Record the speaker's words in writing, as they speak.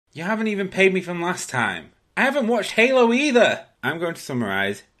You haven't even paid me from last time. I haven't watched Halo either. I'm going to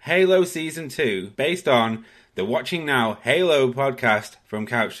summarise Halo Season 2 based on the Watching Now Halo podcast from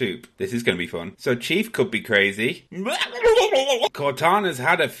Couch Soup. This is going to be fun. So Chief could be crazy. Cortana's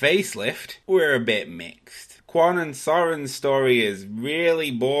had a facelift. We're a bit mixed. Quan and Soren's story is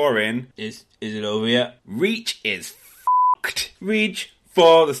really boring. Is it over yet? Reach is fucked. Reach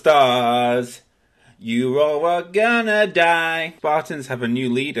for the stars. You all are gonna die. Spartans have a new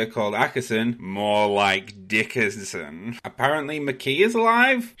leader called Ackerson. More like Dickerson. Apparently McKee is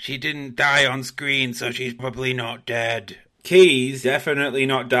alive? She didn't die on screen, so she's probably not dead. Key's definitely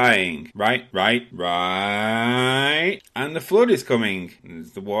not dying. Right. And the flood is coming.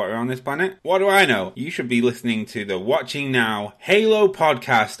 Is the water on this planet? What do I know? You should be listening to the Watching Now Halo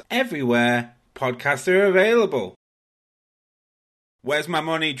podcast everywhere podcasts are available. Where's my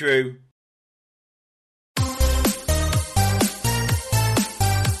money, Drew?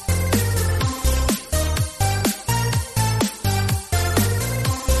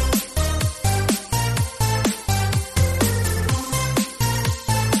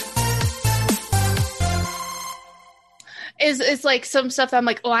 It's like some stuff that I'm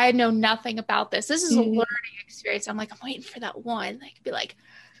like, oh, I know nothing about this. This is a learning experience. I'm like, I'm waiting for that one. I could be like,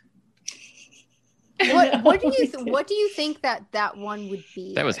 what do you think that one would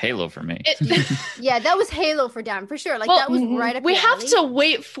be? That was Halo for me. Yeah, that was Halo for Dan for sure. Like that was right up. We have to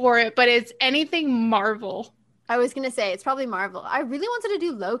wait for it, but it's anything Marvel. I was gonna say it's probably Marvel. I really wanted to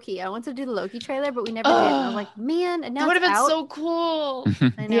do Loki. I wanted to do the Loki trailer, but we never did. And I was like, man, and now it would have been out. so cool.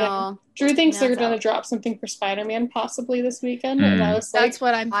 I know. Yeah. Drew thinks they're gonna drop something for Spider-Man possibly this weekend, and I was like, that's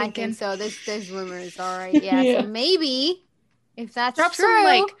what I'm thinking. I think so. There's rumors. All right, yeah. So maybe if that's drop true, some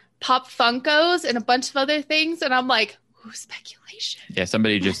like Pop Funkos and a bunch of other things, and I'm like, ooh, speculation. Yeah,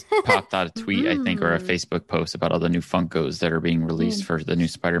 somebody just popped out a tweet, I think, or a Facebook post about all the new Funkos that are being released for the new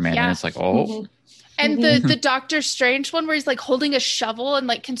Spider-Man, and it's like, oh. And the Doctor Strange one where he's like holding a shovel and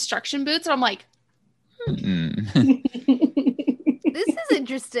like construction boots. And I'm like, this is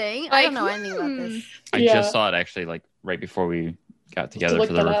interesting. I don't know anything about this. I just saw it actually like right before we got together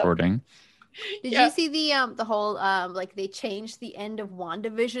for the recording. Did you see the whole like they changed the end of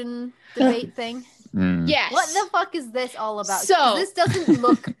WandaVision debate thing? Yes. What the fuck is this all about? So this doesn't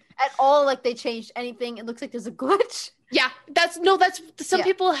look at all like they changed anything. It looks like there's a glitch. Yeah, that's some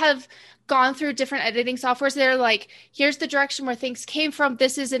people have gone through different editing softwares. They're like, here's the direction where things came from.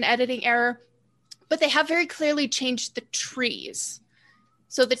 This is an editing error. But they have very clearly changed the trees.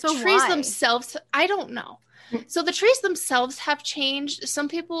 So the trees themselves, I don't know. So the trees themselves have changed. Some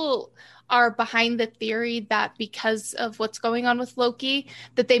people are behind the theory that because of what's going on with Loki,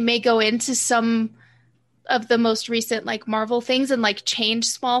 that they may go into some of the most recent like Marvel things and like change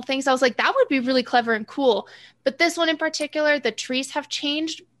small things. I was like, that would be really clever and cool. But this one in particular, the trees have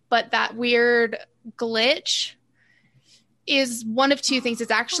changed, but that weird glitch is one of two things.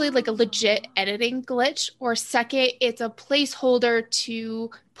 It's actually like a legit editing glitch, or second, it's a placeholder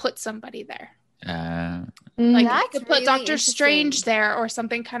to put somebody there. Like you could put really Doctor Strange there or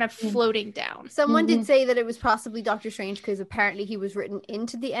something kind of floating down. Someone did say that it was possibly Doctor Strange because apparently he was written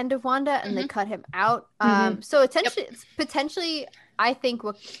into the end of Wanda and they cut him out. So potentially, I think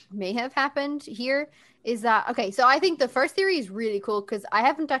what may have happened here is that, okay, so I think the first theory is really cool because I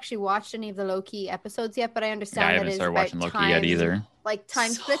haven't actually watched any of the Loki episodes yet, but I understand I haven't started watching Loki yet either. Like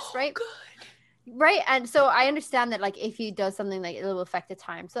time splits, right? Good. Right, and so I understand that like if he does something, like it will affect the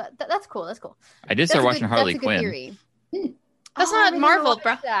time. So that's cool. That's cool. I did start watching Harley Quinn. That's not Marvel,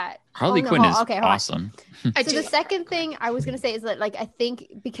 bro. Harley Quinn is awesome. So the second thing I was gonna say is that like I think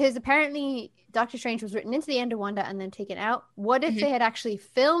because apparently Doctor Strange was written into the end of Wanda and then taken out. What if they had actually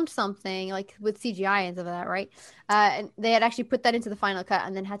filmed something like with CGI and stuff like that, right? And they had actually put that into the final cut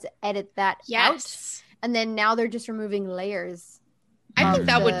and then had to edit that out. And then now they're just removing layers. I think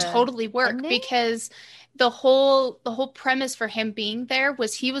that would totally work because the whole premise for him being there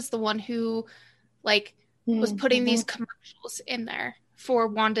was he was the one who like was putting these commercials in there for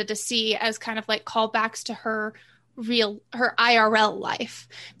Wanda to see as kind of like callbacks to her IRL life,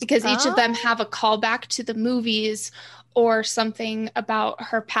 because each of them have a callback to the movies or something about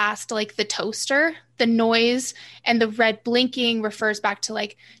her past, like the toaster, the noise, and the red blinking refers back to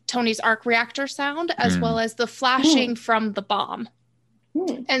like Tony's arc reactor sound, as well as the flashing from the bomb.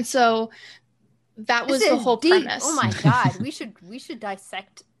 And so that was the whole premise. Oh my god, we should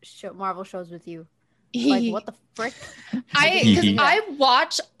dissect Marvel shows with you. Like what the frick? I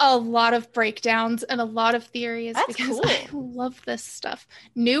watch a lot of breakdowns and a lot of theories. That's because cool. I love this stuff.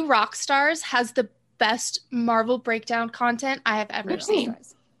 New Rockstars has the best Marvel breakdown content I have ever seen.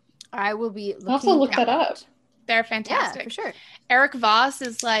 I will be looking. I'll have to look that up. They're fantastic. Yeah, for sure. Eric Voss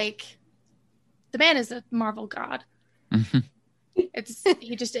is like, the man is a Marvel god.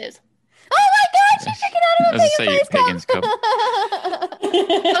 He just is. Oh my God, she's drinking out of a Pagan's cup.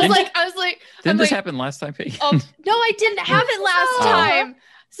 I was like, didn't this happen last time, Pagan? Oh, no, I didn't have it last time.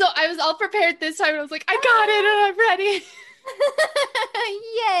 So I was all prepared this time. I was like, I got it and I'm ready.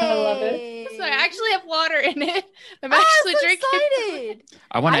 Yay! I love it. So I actually have water in it. I'm actually drinking. Excited.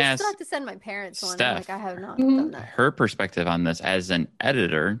 I want to I ask still have to send my parents one. Steph, Like, I have not done that. her perspective on this as an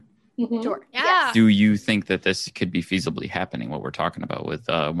editor. Sure. Yeah. Do you think that this could be feasibly happening, what we're talking about with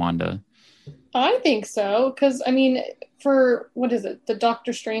Wanda? I think so, because I mean, for what is it, the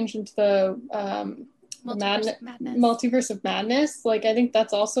Doctor Strange into the Multiverse of Madness? Like, I think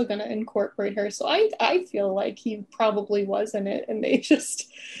that's also going to incorporate her. So I feel like he probably was in it, and they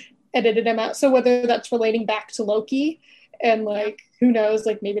just edited him out. So whether that's relating back to Loki, and like who knows,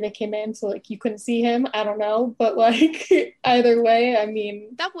 like maybe they came in so like you couldn't see him. I don't know, but like either way, I mean,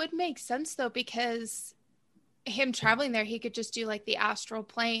 that would make sense though, because him traveling there, he could just do like the astral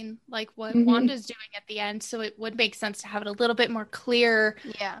plane, like what Wanda's doing at the end. So it would make sense to have it a little bit more clear,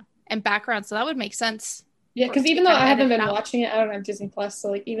 and background. So that would make sense. Yeah, because even though I haven't been watching it, I don't have Disney Plus. So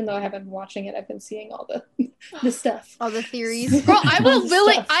like, even though I haven't been watching it, I've been seeing all the stuff, all the theories. Girl, I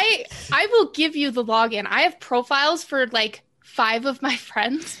will give you the login. I have profiles for like 5 of my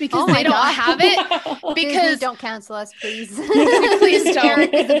friends because they don't have it. Because Disney, don't cancel us, please. Please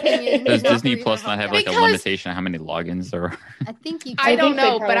don't. Does Disney Plus not have like a limitation on how many logins there are? I think you. I don't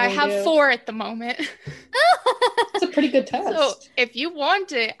know, but I have 4 at the moment. It's a pretty good test. So if you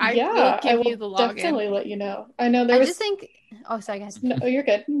want it, I will give you the login. Definitely let you know. I know I just think. Oh, sorry, guys. No, you're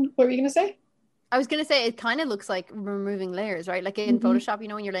good. What were you gonna say? I was gonna say it kind of looks like removing layers, right? Like in Photoshop, you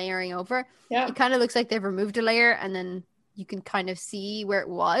know, when you're layering over. Yeah. It kind of looks like they've removed a layer, and then you can kind of see where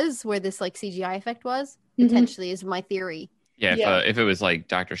this like CGI effect was. Potentially is my theory. Yeah, if it was like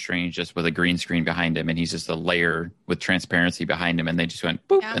Doctor Strange just with a green screen behind him and he's just a layer with transparency behind him and they just went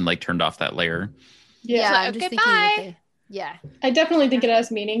boop and like turned off that layer. Yeah, I'm just thinking bye. I definitely think it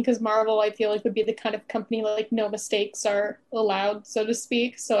has meaning because Marvel, I feel like, would be the kind of company like no mistakes are allowed, so to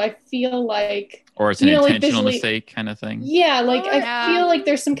speak. So I feel like, or it's an intentional mistake kind of thing. Yeah, like I feel like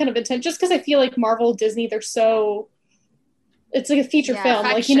there's some kind of intent, just because I feel like Marvel, Disney, they're so. It's like a feature film.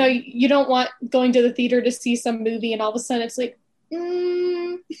 Like, you know, you don't want going to the theater to see some movie and all of a sudden it's like,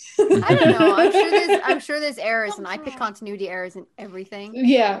 I don't know. I'm sure there's errors, and I pick continuity errors in everything.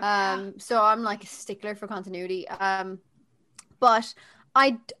 Yeah. So I'm like a stickler for continuity. But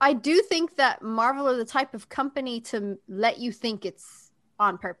I do think that Marvel are the type of company to let you think it's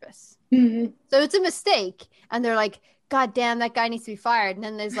on purpose. So it's a mistake, and they're like, God damn, that guy needs to be fired. And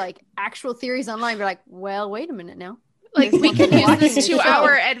then there's like actual theories online. We're like, well, wait a minute now. Like, we can use this to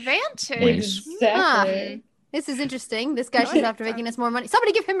our advantage. Exactly. This is interesting. This guy should have to making us more money.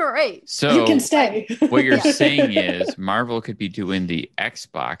 Somebody give him a raise. So you can stay. What you're saying is Marvel could be doing the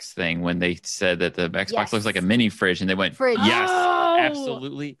Xbox thing when they said that the Xbox looks like a mini fridge, and they went, yes,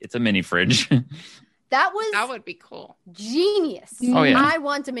 absolutely, it's a mini fridge. That would be cool. Genius. Oh yeah, I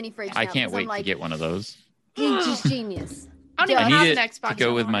want a mini fridge. I can't wait to get one of those. Just genius. I don't even have an Xbox to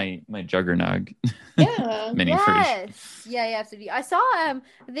go with my Juggernog. Yeah. Mini fridge. Yeah, absolutely. I saw I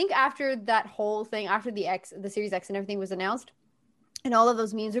think after that whole thing, after the Series X and everything was announced, and all of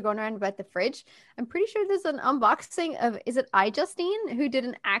those memes are going around about the fridge, I'm pretty sure there's an unboxing of, is it iJustine who did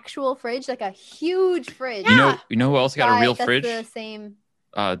an actual fridge, like a huge fridge. You know who else got a real fridge? The same.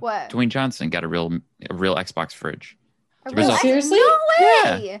 What? Dwayne Johnson got a real Xbox fridge. Seriously? No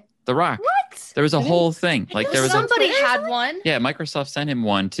way. Yeah. The Rock. What? There was a whole thing. Like there was somebody had one. Yeah, Microsoft sent him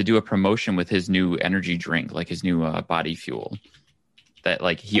one to do a promotion with his new energy drink, like his new body fuel. That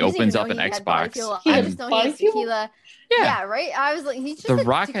like he opens up an Xbox. I just know he has tequila. Yeah, right. I was like, he's just The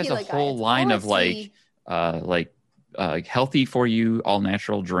Rock has a whole line of like healthy for you, all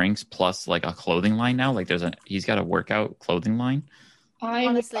natural drinks, plus like a clothing line now. Like he's got a workout clothing line.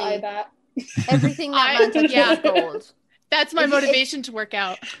 Honestly, buy that. Everything that man touches is gold. That's my motivation to work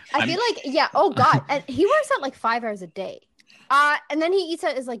out. I feel like, oh God. And he works out like 5 hours a day. And then he eats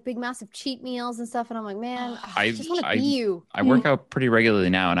at his like big, massive cheat meals and stuff. And I'm like, man, I just want to be you. I work out pretty regularly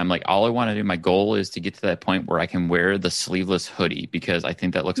now. And I'm like, all I want to do, my goal is to get to that point where I can wear the sleeveless hoodie because I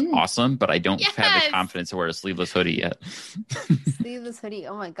think that looks awesome, but I don't have the confidence to wear a sleeveless hoodie yet. Sleeveless hoodie.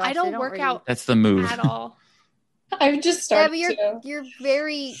 Oh my gosh. I don't work out. That's the move. At all. I've just started. Yeah, but you're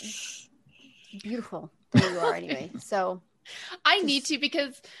very beautiful. There you are anyway. So I need to,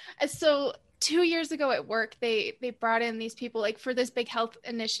 because 2 years ago at work they brought in these people like for this big health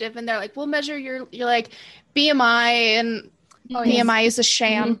initiative, and they're like, we'll measure your like BMI, and BMI is a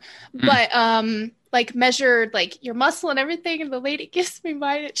sham. But like measured like your muscle and everything. And the lady gives me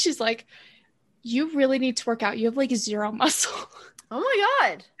mine. And she's like, you really need to work out. You have like 0 muscle. Oh my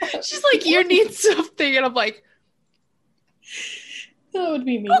God. She's like, you need something. And I'm like, that would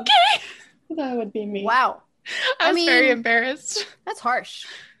be me. okay. That would be me. Wow. I was very embarrassed. That's harsh.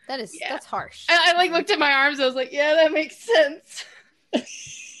 That's harsh. I like looked at my arms. I was like, yeah, that makes sense.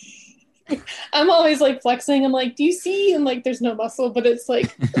 I'm always like flexing. I'm like, do you see? And like, there's no muscle, but it's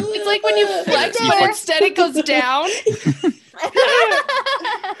like, it's like when you flex, but instead it goes down.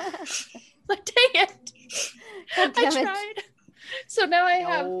 Like, dang it. I tried. So now I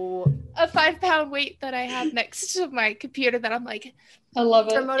have a 5-pound weight that I have next to my computer that I'm like, I love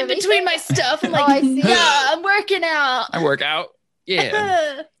it. In between my stuff, I'm like, yeah, I'm working out. I work out.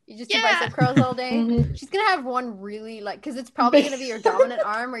 Yeah. You just do bicep curls all day. Mm-hmm. She's gonna have one really like, because it's probably gonna be your dominant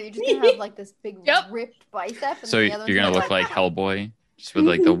arm, where you're just gonna have like this big ripped bicep. And so the other you're gonna look like Hellboy, just with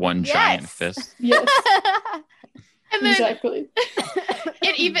like the one giant fist. Yes. And then exactly.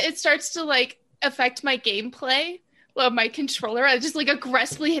 it starts to like affect my gameplay of my controller. I just like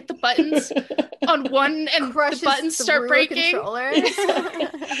aggressively hit the buttons on one, and the buttons start breaking.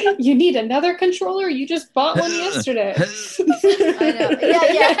 You need another controller? You just bought one yesterday. I know.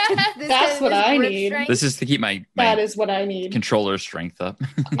 Yeah. That's what I need. Strength. This is to keep my that is what I need. Controller strength up.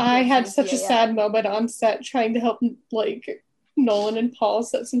 I had such a sad moment on set trying to help like Nolan and Paul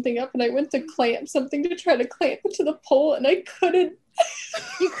set something up, and I went to clamp something to try to clamp it to the pole, and I couldn't.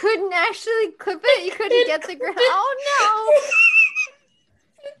 You couldn't actually clip it? You couldn't get the ground? Oh, no.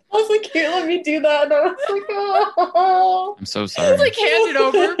 I was like, here, let me do that. And I was like, oh. I'm so sorry. I was like, hand it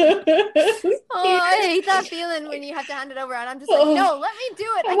over. Oh, I hate that feeling when you have to hand it over, and I'm just like, no, let me do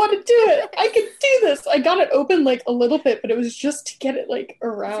it. I want to do it. I can do this. I got it open like a little bit, but it was just to get it like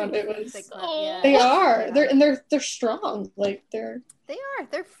around. It was. They are. Yeah. They're strong. Like they're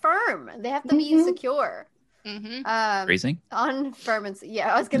firm. They have to be secure. Mm-hmm. Raising on firm and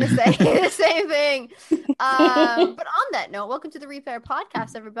I was gonna say the same thing. But on that note, welcome to the Repair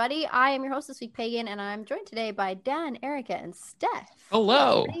Podcast, everybody. I am your host this week, Pagan, and I'm joined today by Dan, Erica, and Steph.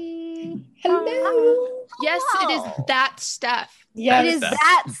 Hello. Hello. Yes, it is that Steph. Yeah, it is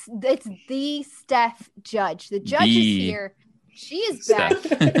that. It's the Steph Judge. The judge is here. She is back.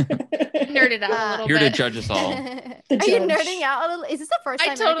 Nerded out a little here bit. to judge us all. Are you nerding out a little? Is this the first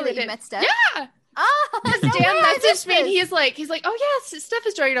time that you met Steph? Yeah. Oh, Dan messaged me and he's like, oh yes, Steph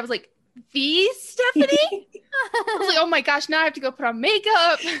is joining. I was like, the Stephanie? I was like, oh my gosh, now I have to go put on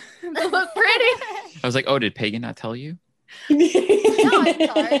makeup to look pretty. I was like, oh, did Pagan not tell you? No, I'm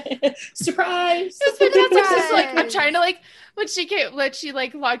sorry. Surprise. I'm trying to like when she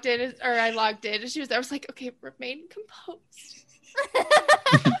like logged in, or I logged in, and she was there. I was like, okay, remain composed.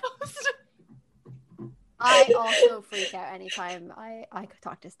 I also freak out anytime I could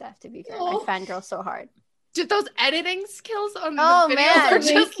talk to Steph, to be fair. I fangirl so hard. Dude, those editing skills on the videos are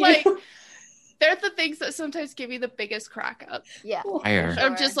just like, they're the things that sometimes give me the biggest crack up. Yeah.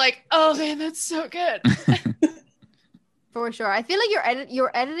 I'm just like, oh man, that's so good. For sure. I feel like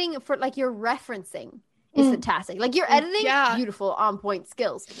you're editing for like your referencing is fantastic. Like your editing, beautiful, on point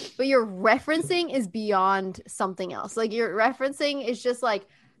skills. But your referencing is beyond something else. Like your referencing is just like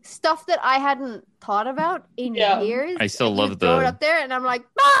stuff that I hadn't thought about in years. I still love throw it up there, and I'm like,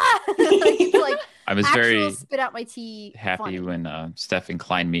 it's like I was very spit out my tea. Happy when Steph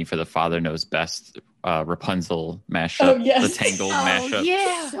inclined me for the Father Knows Best Rapunzel mashup, the Tangled mashup.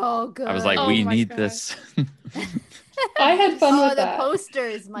 Yeah, so good. I was like, we need this. I had fun with that. The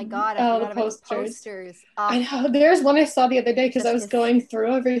posters, my God. The posters. I know. There's one I saw the other day because I was going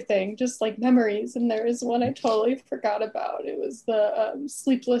through everything, just like memories, and there was one I totally forgot about. It was the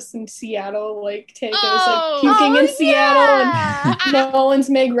Sleepless in Seattle, like take. It was like puking in Seattle, and Nolan's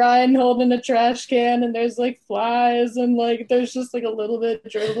Meg Ryan holding a trash can, and there's like flies, and like there's just like a little bit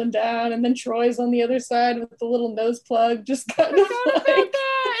dribbling down, and then Troy's on the other side with the little nose plug, just kind of like.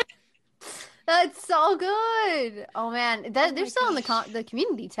 That's so good. Oh man, they're still on the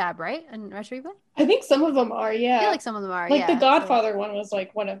community tab, right? And Retro Replay? I think some of them are. Yeah, I feel like some of them are. Like the Godfather one was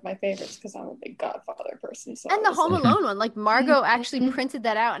like one of my favorites because I'm a big Godfather person. So and the Home Alone one, like Margot actually printed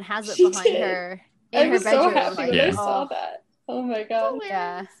that out and has it behind her in her bedroom. So happy when I saw that. Oh my god.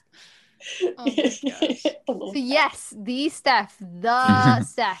 Yeah. Oh my gosh. So yes, the Steph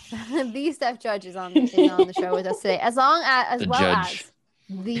Judge is on the show with us today, as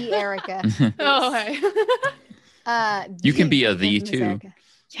the Erica. You can be a the too.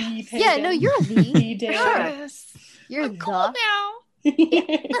 Yeah, no, you're a the. Yes. You're I'm cool now.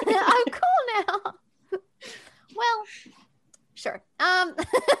 I'm cool now. Well, sure.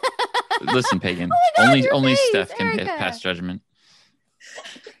 Listen, Pagan. Oh God, only face, Steph can Erica. pass judgment.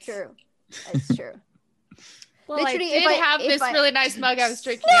 True. It's true. Well, Literally, I did have this I... really nice mug I was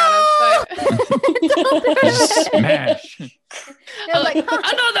drinking out of, but Smash. Like,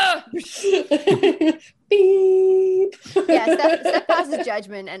 another. Beep. Yeah, Steph passes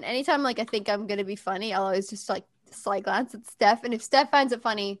judgment, and anytime like I think I'm gonna be funny, I'll always just like slight glance at Steph, and if Steph finds it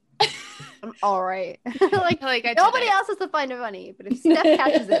funny, I'm all right. like nobody else has to find it funny, but if Steph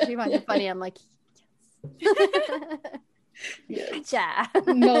catches it, she finds it funny. I'm like, yes. yeah.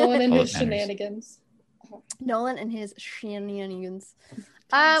 Nolan and his shenanigans. Nolan and his shenanigans.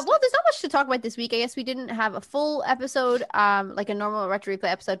 Well, there's not much to talk about this week. I guess we didn't have a full episode, like a normal retro replay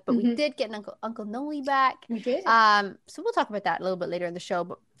episode, but we did get an Uncle Noli back. We did. So we'll talk about that a little bit later in the show.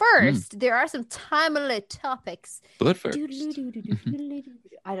 But first, there are some timely topics. But first.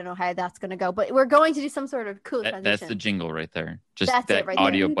 I don't know how that's going to go, but we're going to do some sort of cool transition. That's the jingle right there. Just that's that right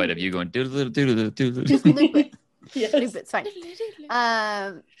audio there. bite of you going doodle. Just loop it. Yes. Loop it's fine.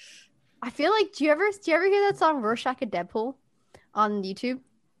 I feel like do you ever hear that song Rorschach and Deadpool on YouTube?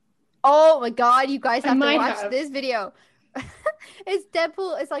 Oh my god, you guys have to watch this video. It's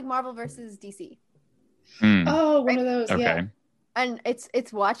Deadpool, it's like Marvel versus DC. Oh, one of those. Okay. Yeah. And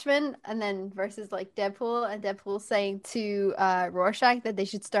it's Watchmen and then versus like Deadpool, and Deadpool saying to Rorschach that they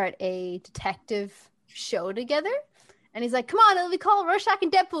should start a detective show together. And he's like, come on, it'll be called Rorschach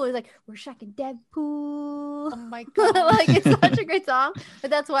and Deadpool. He's like, Rorschach and Deadpool. Oh my god. Like, it's such a great song. But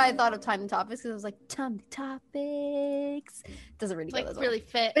that's why I thought of Timely Topics, because I was like, Timely Topics. Doesn't really like go really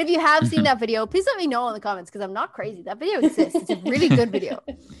fit. But if you have seen that video, please let me know in the comments, because I'm not crazy. That video exists. It's a really good video.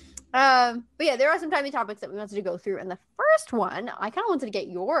 But yeah, there are some timely topics that we wanted to go through. And the first one, I kind of wanted to get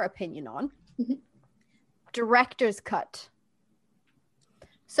your opinion on. Director's cut.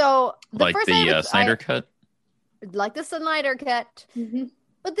 So the like first the Snyder cut? Like the Snyder cut.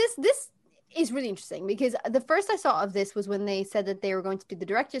 But this is really interesting, because the first I saw of this was when they said that they were going to do the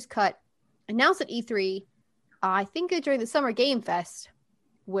director's cut, announced at E3, I think during the Summer Game Fest,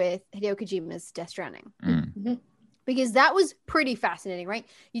 with Hideo Kojima's Death Stranding. Because that was pretty fascinating, right?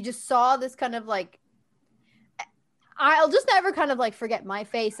 You just saw this kind of like, I'll just never kind of like forget my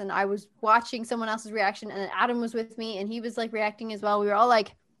face, and I was watching someone else's reaction, and then Adam was with me, and he was like reacting as well. We were all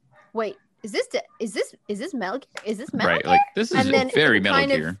like, wait, is this Metal Gear? Is this Metal right, Gear? like this is very Metal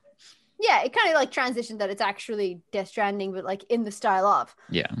Gear. Yeah, it kind of like transitioned that it's actually Death Stranding, but like in the style of.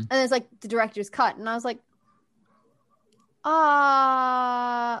 Yeah. And it's like the director's cut, and I was like,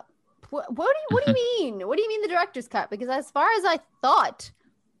 what do you mean? What do you mean the director's cut? Because as far as I thought,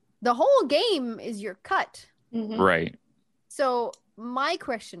 the whole game is your cut. Right. So my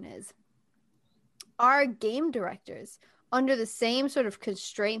question is, are game directors under the same sort of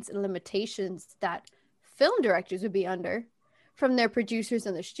constraints and limitations that film directors would be under from their producers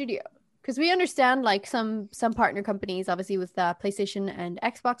in the studio? Because we understand like some partner companies, obviously with PlayStation and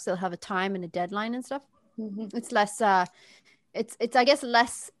Xbox, they'll have a time and a deadline and stuff. It's less it's I guess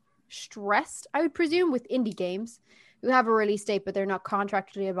less stressed, I would presume, with indie games who have a release date, but they're not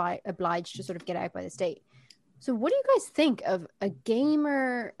contractually obliged to sort of get out by this date. So what do you guys think of a game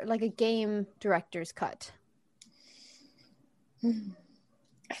director's cut?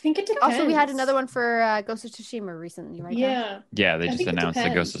 I think it depends. Also, we had another one for Ghost of Tsushima recently, right? Yeah, they just announced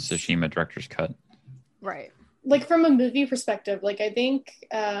the Ghost of Tsushima director's cut. Right. Like from a movie perspective, like I think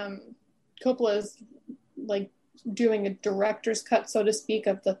Coppola is like doing a director's cut, so to speak,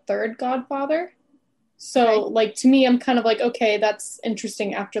 of the third Godfather. So like to me, I'm kind of like, okay, that's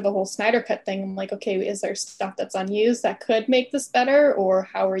interesting. After the whole Snyder cut thing, I'm like, okay, is there stuff that's unused that could make this better, or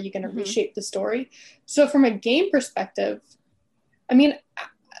how are you going to reshape the story? So from a game perspective, I mean,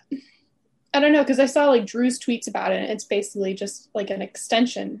 I don't know, because I saw like Drew's tweets about it, and it's basically just like an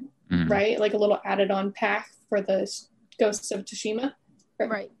extension, right? Like a little added on pack for the Ghost of Tsushima.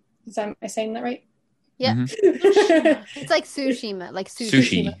 Right. Am I saying that right? Yeah. It's like Tsushima, like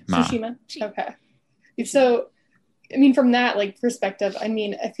Tsushima. Okay. So, I mean, from that like perspective, I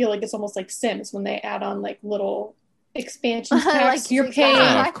mean, I feel like it's almost like Sims when they add on like little expansion packs. Like, you're paying,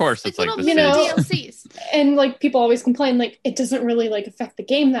 of course, it's like little the DLCs. And like people always complain like it doesn't really like affect the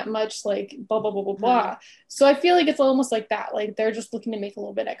game that much, like blah blah blah blah blah. So I feel like it's almost like that. Like they're just looking to make a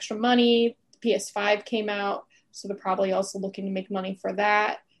little bit extra money. The PS5 came out, so they're probably also looking to make money for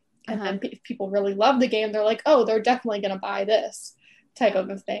that. And then if people really love the game, they're like, oh, they're definitely going to buy this type of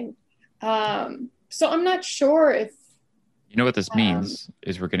a thing. So I'm not sure if... You know what this means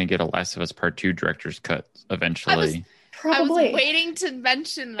is we're going to get a Last of Us Part 2 director's cut eventually. I was waiting to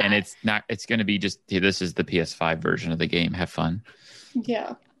mention that. And it's going to be just, hey, this is the PS5 version of the game. Have fun.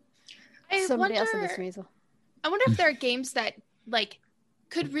 Yeah. Somebody else in this musical. I wonder if there are games that like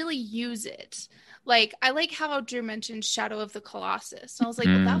could really use it. Like, I like how Drew mentioned Shadow of the Colossus. And I was like,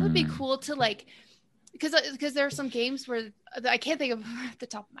 well, that would be cool to like, because there are some games where I can't think of at the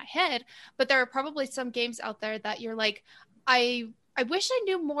top of my head, but there are probably some games out there that you're like, I wish I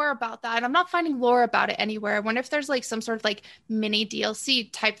knew more about that. I'm not finding lore about it anywhere. I wonder if there's like some sort of like mini DLC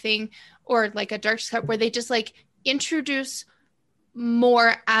type thing, or like a Director's Cut where they just like introduce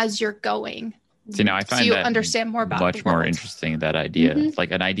more as you're going. See, now I find you that understand more about much more interesting, that idea.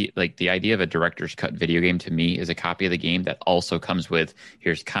 Like an idea, like the idea of a Director's Cut video game to me is a copy of the game that also comes with,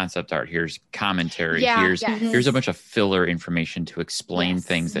 here's concept art, here's commentary, here's a bunch of filler information to explain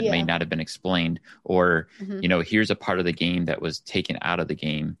things that may not have been explained, or you know, here's a part of the game that was taken out of the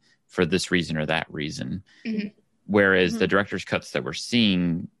game for this reason or that reason. Whereas the Director's Cuts that we're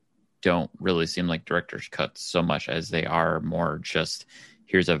seeing don't really seem like Director's Cuts so much as they are more just,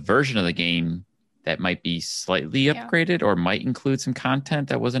 here's a version of the game that might be slightly upgraded or might include some content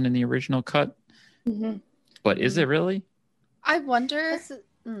that wasn't in the original cut. But is it really? I wonder.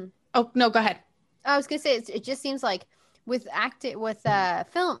 Oh, no, go ahead. I was going to say, it just seems like with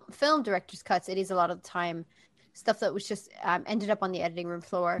film director's cuts, it is a lot of the time stuff that was just ended up on the editing room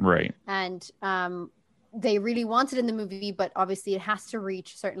floor. Right. And they really want it in the movie, but obviously it has to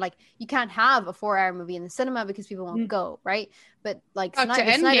reach certain, like, you can't have a 4-hour movie in the cinema because people won't go, right? But like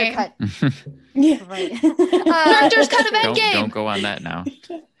Snyder cut, right? Director's cut of Endgame. Don't go on that now.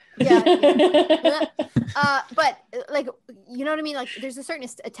 But like, you know what I mean? Like, there's a certain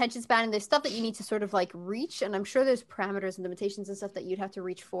attention span, and there's stuff that you need to sort of like reach, and I'm sure there's parameters and limitations and stuff that you'd have to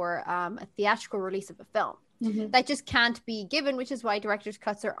reach for a theatrical release of a film. That just can't be given, which is why director's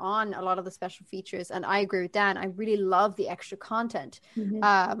cuts are on a lot of the special features. And I agree with Dan. I really love the extra content.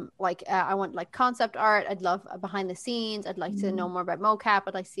 I want like concept art. I'd love behind the scenes. I'd like to know more about mocap.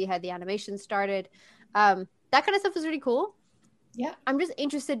 I'd like to see how the animation started. That kind of stuff is really cool. Yeah, I'm just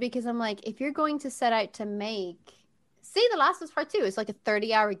interested because I'm like, if you're going to set out to make, say, The Last of Us Part 2 is like a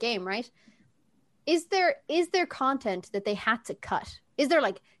 30-hour game, right? Is there content that they had to cut? Is there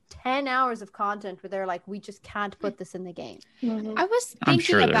like 10 hours of content where they're like, we just can't put this in the game? I was thinking I'm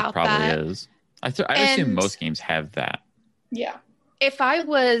sure about there probably that. is. I assume most games have that. Yeah. If I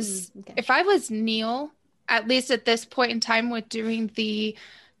was Neil, at least at this point in time with doing the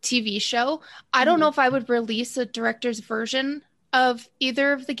TV show, I don't know if I would release a director's version of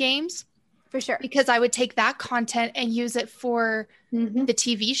either of the games, for sure, because I would take that content and use it for the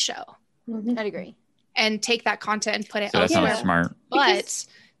TV show. I'd agree, and take that content and put it elsewhere. elsewhere. That's smart.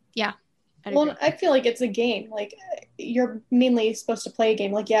 But well, I feel like it's a game. Like, you're mainly supposed to play a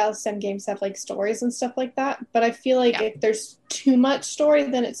game. Like, yeah, some games have like stories and stuff like that. But I feel like if there's too much story,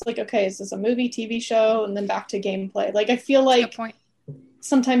 then it's like, okay, is this a movie, TV show, and then back to gameplay? Like, I feel like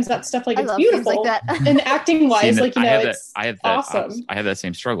sometimes that stuff like it's beautiful like that. And acting wise, like, you know, it's awesome. I have that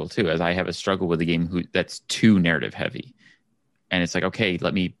same struggle too, as I have a struggle with a game that's too narrative heavy, and it's like, okay,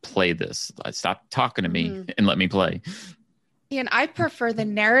 let me play this. Stop talking to me and let me play. And I prefer the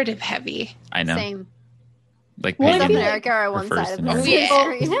narrative heavy. I know. Same. Like, America are one side of the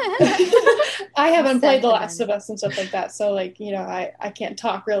screen. I haven't played The Last of Us and stuff like that, so like, you know, I can't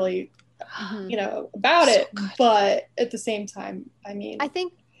talk really, you know, about it. But at the same time, I mean, I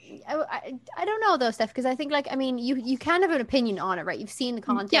think I don't know though, Steph, because I think, like, I mean, you can have an opinion on it, right? You've seen the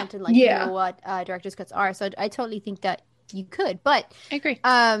content and like you know what director's cuts are, so I totally think that you could. But I agree.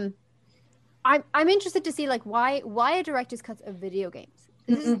 I'm interested to see like why a director's cuts of video games.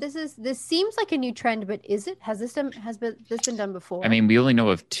 This seems like a new trend, but is it? Has this been done before? I mean, we only know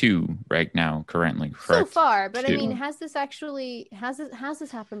of 2 right now, currently. Correct? So far, but 2. I mean, has this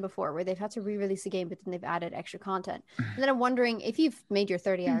happened before, where they've had to re-release a game, but then they've added extra content? And then I'm wondering, if you've made your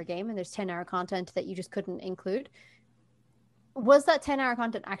 30-hour game and there's 10-hour content that you just couldn't include, was that 10-hour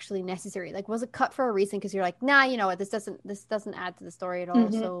content actually necessary? Like, was it cut for a reason? Because you're like, nah, you know what, this doesn't add to the story at all.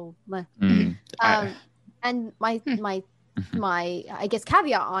 So, and my I guess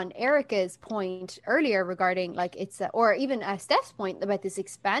caveat on Erica's point earlier regarding like or even Steph's point about this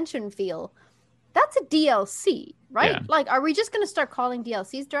expansion feel, that's a DLC, right? Like, are we just going to start calling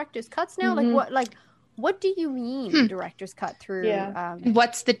DLCs director's cuts now? What do you mean director's cut through?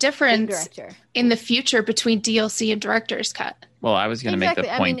 What's the difference in the future between DLC and director's cut? Well, I was going to make the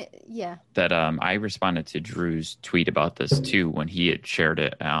point that I responded to Drew's tweet about this too when he had shared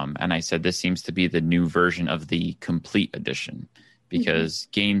it. And I said, this seems to be the new version of the complete edition, because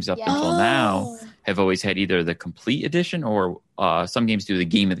games up until now have always had either the complete edition or some games do the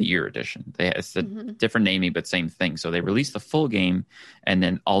Game of the Year edition. It's a different naming, but same thing. So they release the full game, and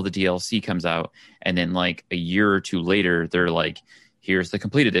then all the DLC comes out. And then like a year or 2 later, they're like, here's the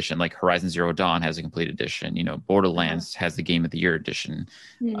complete edition. Like Horizon Zero Dawn has a complete edition. Borderlands has the Game of the Year edition.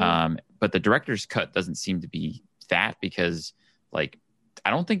 But the director's cut doesn't seem to be that, because like I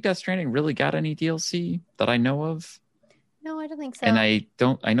don't think Death Stranding really got any DLC that I know of. No, I don't think so. And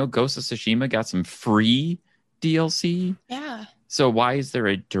I know Ghost of Tsushima got some free DLC. Yeah. So why is there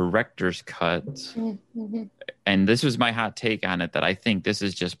a director's cut? And this was my hot take on it, that I think this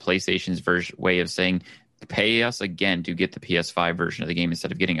is just PlayStation's way of saying, pay us again to get the PS5 version of the game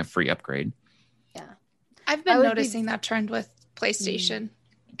instead of getting a free upgrade. Yeah. I've been noticing that trend with PlayStation.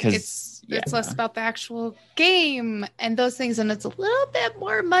 Because it's less about the actual game and those things, and it's a little bit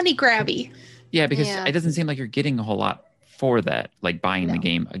more money grabby. Yeah, because it doesn't seem like you're getting a whole lot for that, like buying the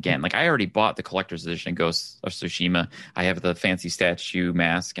game again. Like I already bought the collector's edition Ghost of Tsushima. I have the fancy statue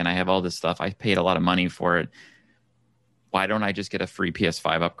mask, and I have all this stuff. I paid a lot of money for it. Why don't I just get a free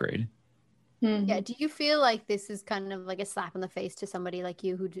PS5 upgrade? Yeah, do you feel like this is kind of like a slap in the face to somebody like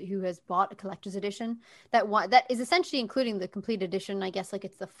you who has bought a collector's edition that is essentially including the complete edition? I guess like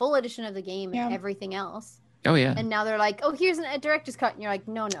it's the full edition of the game and everything else. Oh yeah. And now they're like, oh, here's a director's cut, and you're like,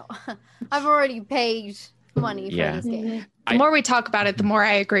 no, I've already paid money for this game. The more we talk about it, the more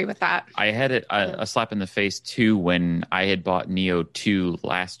I agree with that. I had a slap in the face too when I had bought Neo 2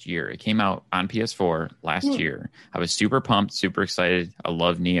 last year. It came out on PS4 last year. I was super pumped, super excited. I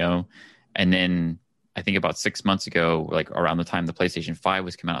love Neo. And then I think about 6 months ago, like around the time the PlayStation 5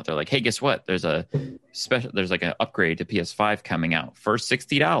 was coming out, they're like, hey, guess what? There's like an upgrade to PS5 coming out for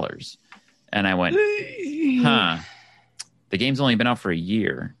 $60. And I went, the game's only been out for a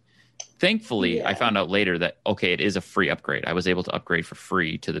year. Thankfully, I found out later that, okay, it is a free upgrade. I was able to upgrade for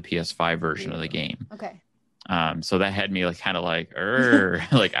free to the PS5 version of the game. Okay. So that had me like kind of like,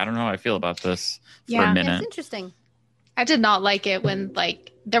 like, I don't know how I feel about this for a minute. It's interesting. I did not like it when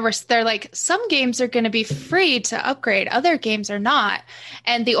like they're like, some games are going to be free to upgrade, other games are not.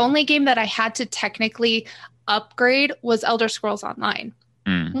 And the only game that I had to technically upgrade was Elder Scrolls Online.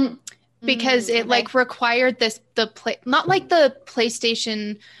 Because it like required not like the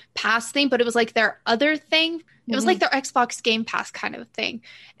PlayStation Pass thing, but it was like their other thing. It was like their Xbox Game Pass kind of thing.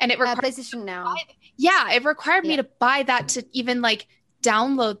 And it required PlayStation Now. It required me to buy that to even like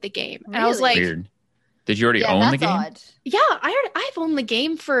download the game. And I was like, weird. Did you already own the game? Odd. Yeah, I've owned the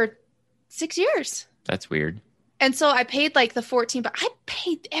game for 6 years. That's weird. And so I paid like the 14, but I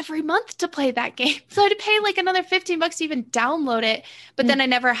paid every month to play that game. So I had to pay like another $15 to even download it. But then I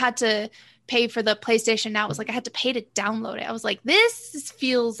never had to pay for the PlayStation Now. It was like I had to pay to download it. I was like, this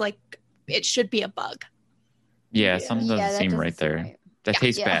feels like it should be a bug. Yeah, something doesn't seem right there. Right. That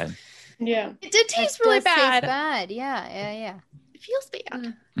tastes bad. Yeah. It did taste really bad. Taste bad. Yeah. It feels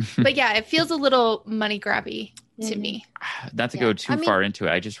bad. But yeah, it feels a little money grabby to me. Not to go too far into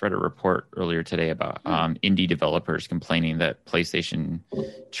it, I just read a report earlier today about indie developers complaining that PlayStation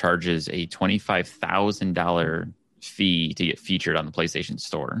charges a $25,000 fee to get featured on the PlayStation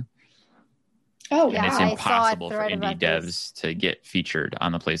Store. Oh, and it's impossible for indie devs to get featured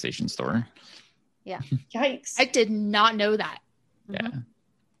on the PlayStation Store. Yeah. Yikes. I did not know that. Yeah.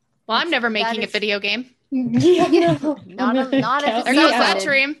 Well, I'm never making a video game. Yeah, no. Not if There goes that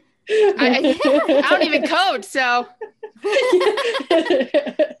dream. I don't even code, so.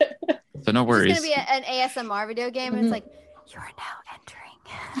 So no worries. It's going to be an ASMR video game, and it's like, you are now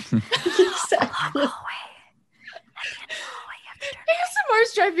entering Exactly. a long hallway. ASMR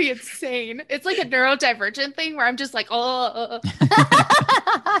is driving me insane. It's like a neurodivergent thing where I'm just like, I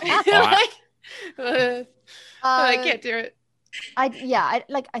can't do it. I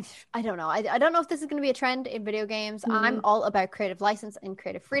don't know. I don't know if this is going to be a trend in video games. I'm all about creative license and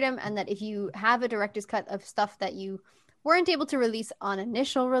creative freedom, and that if you have a director's cut of stuff that you weren't able to release on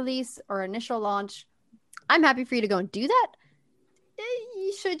initial release or initial launch, I'm happy for you to go and do that.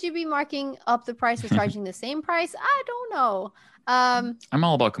 Should you be marking up the price or charging the same price? I don't know. I'm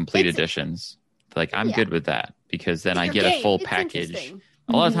all about complete editions. Like I'm good with that, because then I get a full package.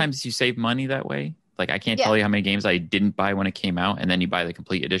 A lot of times you save money that way. Like I can't tell you how many games I didn't buy when it came out, and then you buy the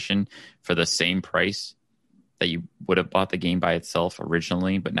complete edition for the same price that you would have bought the game by itself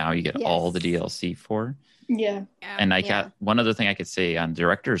originally, but now you get all the DLC for. Yeah. And I got one other thing I could say on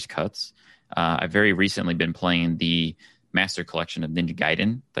director's cuts. I've very recently been playing the Master Collection of Ninja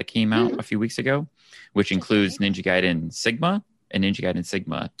Gaiden that came out a few weeks ago, which includes Ninja Gaiden Sigma and Ninja Gaiden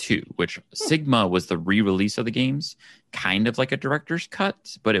Sigma 2, which Sigma was the re-release of the games, kind of like a director's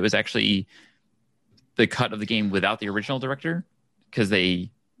cut, but it was actually the cut of the game without the original director, because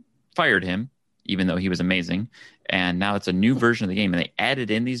they fired him, even though he was amazing. And now it's a new version of the game, and they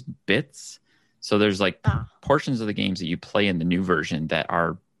added in these bits. So there's like portions of the games that you play in the new version that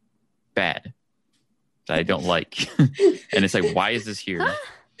are bad. that I don't like. And it's like, why is this here?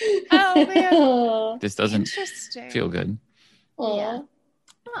 Oh man, This doesn't feel good. Yeah.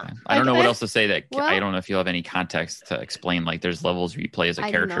 I don't know what else to say that I don't know if you'll have any context to explain. Like, there's levels where you play as a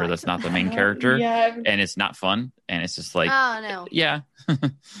character that's not the main character, and it's not fun, and it's just like, yeah.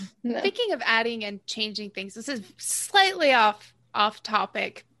 Thinking of adding and changing things. This is slightly off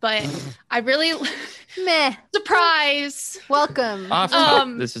topic, but I really surprise. Welcome.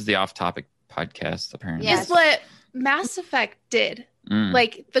 This is the off topic podcast, apparently. Is what Mass Effect did.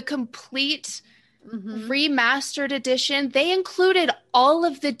 Like the complete remastered edition. They included all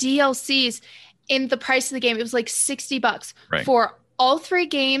of the DLCs in the price of the game. It was like $60 for all 3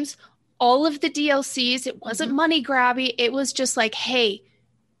 games, all of the DLCs. It wasn't money grabby. It was just like, hey,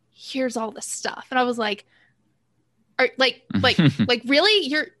 here's all the stuff. And I was like, like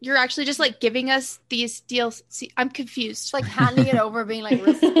really? You're actually just like giving us these DLC? I'm confused. It's like handing it over, being like,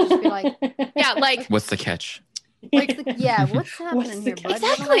 just be like, yeah, like what's the catch? Like, what's happening here, bud?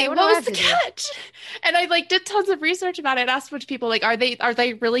 Exactly. What was the catch? And I like did tons of research about it. Asked a bunch of people, like, are they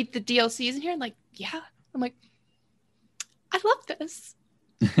really the DLCs in here? And like, yeah. I'm like, I love this.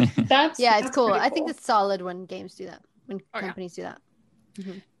 That's cool. Cool. I think it's solid when games do that. When companies do that.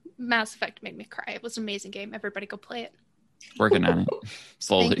 Mass Effect made me cry. It was an amazing game. Everybody go play it. Working on it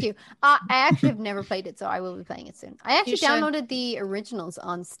slowly. Thank you. I actually have never played it, so I will be playing it soon. I actually downloaded the originals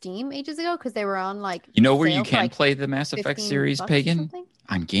on Steam ages ago because they were on like. You know where you can play the Mass Effect series, Pagan?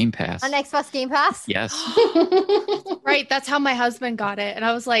 On Game Pass. On Xbox Game Pass. Yes. Right. That's how my husband got it, and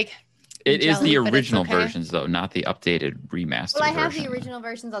I was like. It is the original versions, though, not the updated remastered. Well, I have the original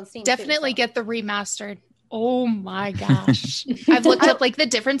versions on Steam. Definitely get the remastered. Oh my gosh! I've looked up like the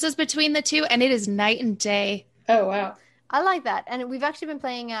differences between the two, and it is night and day. Oh wow! I like that, and we've actually been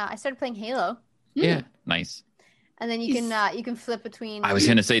playing. I started playing Halo. Yeah, nice. And then you can flip between. I was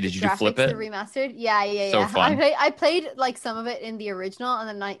gonna say, did you flip it? The remastered, yeah. So fun. I played like some of it in the original, and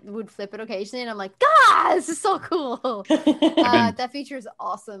then I would flip it occasionally, and I'm like, God, this is so cool. That feature is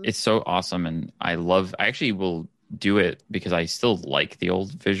awesome. It's so awesome, and I actually will do it because I still like the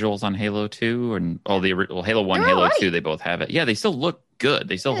old visuals on Halo 2 and Halo 1, Halo 2. They both have it. Yeah, they still look good.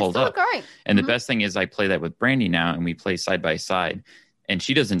 They still hold up. Great. And the best thing is, I play that with Brandy now, and we play side by side. And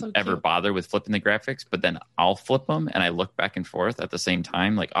she doesn't ever bother with flipping the graphics, but then I'll flip them and I look back and forth at the same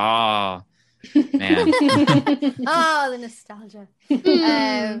time, like, man. The nostalgia.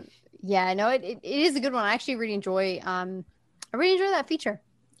 Yeah, no, it is a good one. I actually really enjoy. I really enjoy that feature.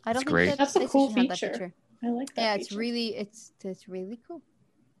 I don't think that's a cool feature. I like that. Yeah, feature. it's really cool.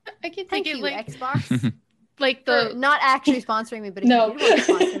 I can Thank think you, like Xbox. like the not actually sponsoring me, but if you did want to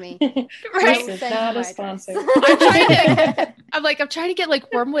sponsor me, right? This is not a sponsor. I'm trying to get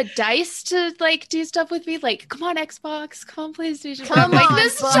like Wormwood Dice to like do stuff with me. Like, come on, Xbox, come on, PlayStation. Come like on,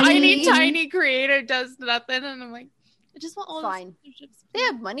 this buddy. tiny creator does nothing, and I'm like, I just want all fine. They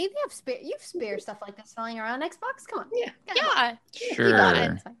have money. They have spare. You have spare stuff like this falling around Xbox. Come on. Yeah.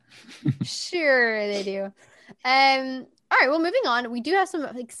 Sure. Sure, they do. All right, well, moving on. We do have some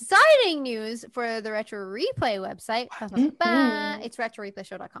exciting news for the Retro Replay website. It's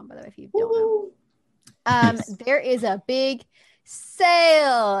retroreplayshow.com, by the way, if you don't know. There is a big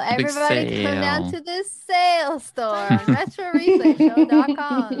sale. Everybody come down to the sale store on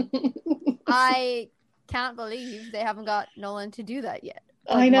retroreplayshow.com. I can't believe they haven't got Nolan to do that yet.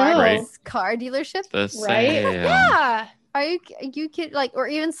 I know. Right. Car dealership. The sale. Yeah. Are you kidding? Like, or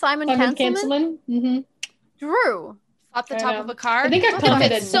even Simon Kanselman? Mm-hmm. Drew. Off the top of a car. I think I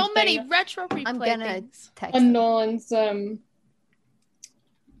commented so many retro replay I'm gonna things. text on Nolan's was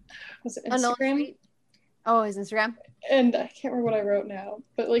it Nolan's Instagram? tweet? Oh, his Instagram. And I can't remember what I wrote now,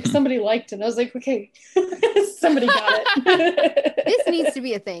 but like somebody liked it. And I was like, okay, somebody got it. This needs to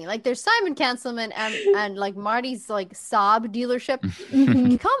be a thing. Like, there's Simon Kanselman and like Marty's like Saab dealership.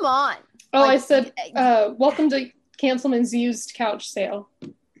 Come on. Oh, like, I said, welcome to Kanselman's used couch sale.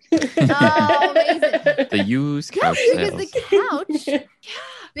 Oh, amazing. The used couch Because sales. the couch,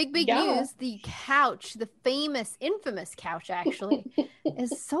 big news, the couch, the famous, infamous couch actually,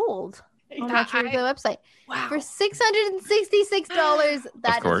 is sold on the website for $666.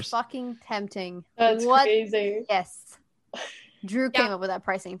 That is fucking tempting. That's crazy. Yes. Drew came up with that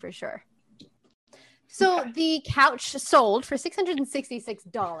pricing for sure. So the couch sold for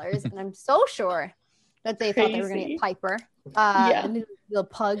 $666, and I'm so sure that they thought they were going to get Piper, the little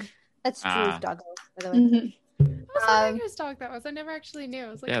pug. That's Drew's dog, by the way. I was whose dog that was. I never actually knew.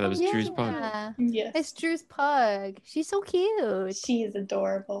 I was like, that was Drew's pug. Yes. It's Drew's pug. She's so cute. She's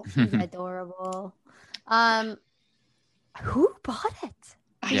adorable. She's adorable. Who bought it?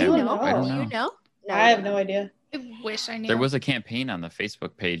 I don't know. You know? No, I have no idea. I wish I knew. There was a campaign on the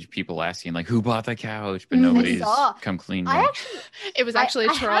Facebook page, people asking like, "Who bought the couch?" But nobody's come clean. It was actually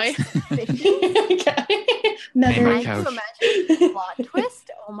Troy. Name I couch. can imagine a plot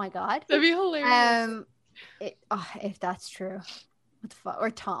twist. Oh my god, that'd be hilarious. If that's true, what the fuck? Or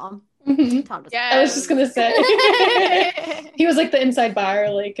Tom. Mm-hmm. Tom doesn't. Yeah, I was just gonna say he was like the inside buyer,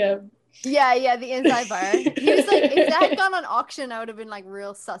 like. Yeah, the inside buyer. He was like, if that had gone on auction, I would have been like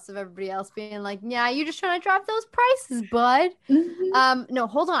real sus of everybody else being like, yeah, you're just trying to drop those prices, bud. Mm-hmm. No,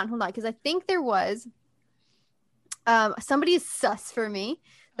 hold on, because I think there was somebody is sus for me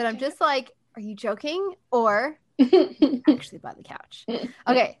that I'm just like, are you joking or actually buy the couch?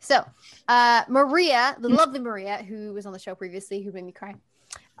 Okay, so Maria, the lovely Maria, who was on the show previously, who made me cry,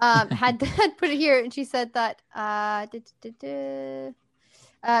 had put it here, and she said that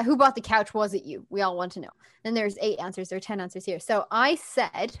who bought the couch? Was it you? We all want to know. Then there's 8 answers. There are 10 answers here. So I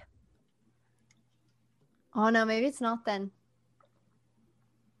said, oh no, maybe it's not then.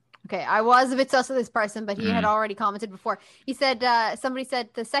 Okay, I was a bit sus of this person, but he had already commented before. He said, somebody said,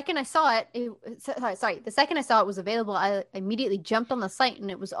 the second I saw it, the second I saw it was available, I immediately jumped on the site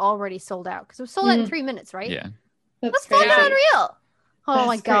and it was already sold out. Because it was sold out in 3 minutes, right? Yeah. That's fucking crazy. unreal. Oh That's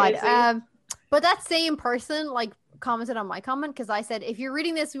my God. crazy. But that same person, like, commented on my comment because I said, if you're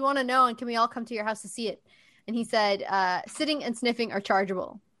reading this, we want to know, and can we all come to your house to see it? And he said, sitting and sniffing are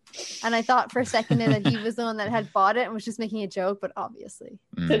chargeable. And I thought for a second there that he was the one that had bought it and was just making a joke, but obviously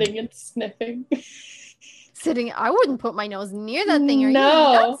sitting and sniffing. I wouldn't put my nose near that thing. Are you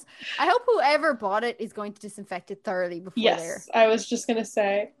nuts? I hope whoever bought it is going to disinfect it thoroughly before Yes, I was just gonna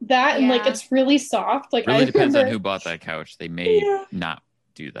say that, and like it's really soft. Like really I depends remember... on who bought that couch. They may not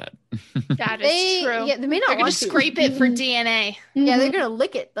do that. That is true. Yeah, they may not. They're gonna scrape it for DNA. Yeah, they're gonna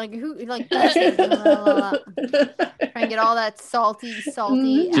lick it. Like who? Like try and get all that salty. Just so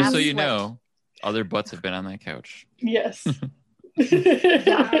you know, other butts have been on that couch. Yes.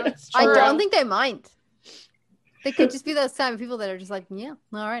 I don't think they mind. They could just be those type of people that are just like, yeah,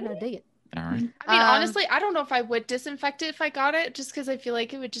 all right, I dig it. All right. I mean, honestly, I don't know if I would disinfect it if I got it, just because I feel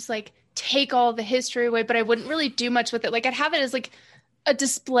like it would just like take all the history away, but I wouldn't really do much with it. Like I'd have it as like a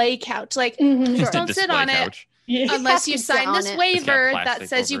display couch. Like just don't sit on it unless you sign this waiver that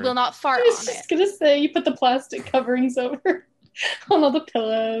says you will not fart on it. I was just gonna say, you put the plastic coverings over on all the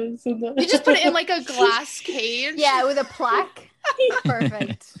pillows. And you just put it in like a glass cage. Yeah, with a plaque.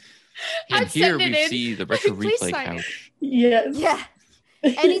 Perfect. And here we see the retro replay couch. Yes. Yeah.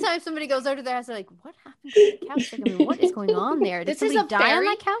 Anytime somebody goes over to their house, they're like, what happened to the couch? Like, I mean, what is going on there? Did somebody die on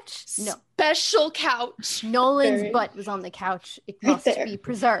that couch? No. Special couch. Nolan's butt was on the couch. It must be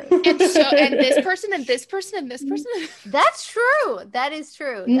preserved. And this person and this person and this person. That's true. That is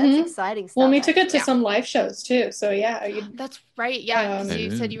true. That's exciting stuff. Well, we took it to some live shows too. So yeah. That's right. Yeah.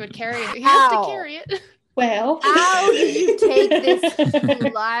 You said you would carry it. You have to carry it. Well, how did you take this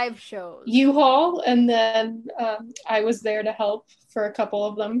to live shows? U-Haul, and then I was there to help for a couple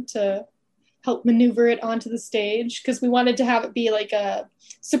of them to help maneuver it onto the stage because we wanted to have it be like a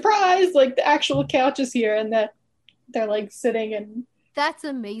surprise, like the actual couch is here and that they're like sitting and. That's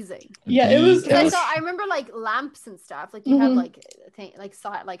amazing. Yeah, it was. I remember like lamps and stuff. Like you had like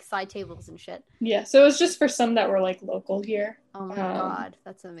side tables and shit. Yeah, so it was just for some that were like local here. Oh my God,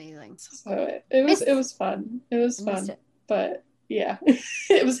 that's amazing. So it was fun. It was fun, but yeah,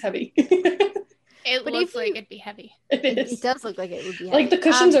 it was heavy. It looks like it'd be heavy. It does look like it would be heavy. Like the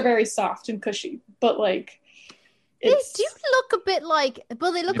cushions are very soft and cushy, but like. They do look a bit like,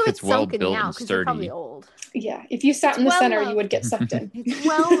 well, they look a bit sunken now because they're probably old. Yeah, if you sat in the center, you would get sucked in. It's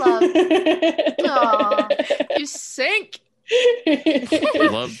well loved. Aww. You sink.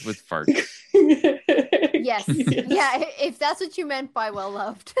 Loved with farts. Yes. Yeah, if that's what you meant by well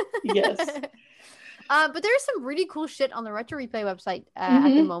loved. Yes. But there's some really cool shit on the Retro Replay website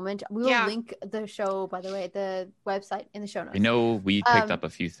at the moment. We will link the show, by the way, the website in the show notes. I know we picked up a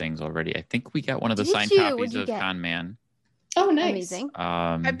few things already. I think we got one of the signed copies of Con Man. Oh, nice. Amazing.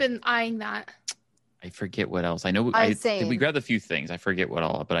 I've been eyeing that. I forget what else. I know we grabbed a few things. I forget what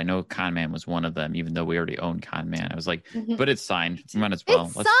all, but I know Con Man was one of them, even though we already own Con Man. I was like, but it's signed. We might as well.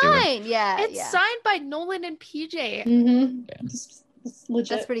 It's Let's signed. Do it. Yeah. It's signed by Nolan and PJ. Mm-hmm. Yeah. It's legit.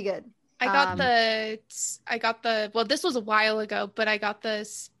 That's pretty good. I got the well, this was a while ago, but I got the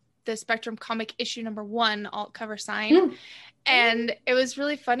Spectrum comic issue #1 alt cover sign. And it was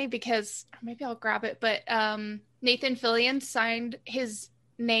really funny because maybe I'll grab it, but Nathan Fillion signed his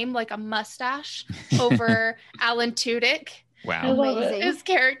name like a mustache over Alan Tudyk. Wow. Amazing. His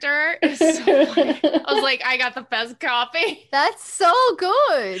character is so funny. I was like, I got the best copy. That's so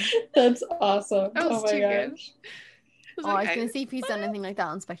good. That's awesome. That was oh my too gosh. good. I was going to see if he's done anything like that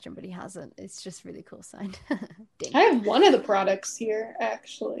on Spectrum, but he hasn't. It's just really cool sign. I have one of the products here,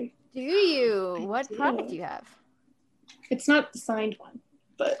 actually. Do you? What product do you have? It's not the signed one,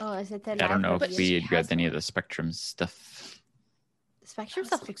 but... I don't know if we had grabbed any of the Spectrum stuff. The Spectrum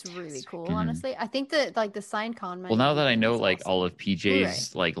stuff looks really cool, honestly. I think that like the signed con. Well, now that I know like all of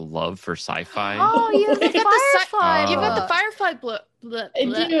PJ's like love for sci-fi. Oh, you have the Firefly. You've got the Firefly blue.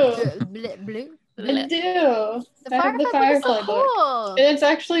 I do. Blue. I do. The I have the Firefly book. cool. And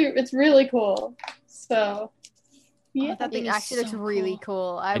it's really cool. So, yeah. That thing It actually looks really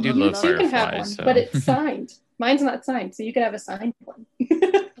cool. I do love You can have Firefly, one, so. but it's signed. Mine's not signed, so you can have a signed one.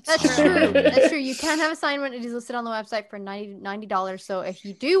 That's true. That's true. You can have a signed one. It is listed on the website for $90. So if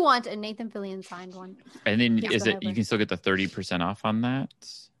you do want a Nathan Fillion signed one, and then is it you can still get the 30% off on that?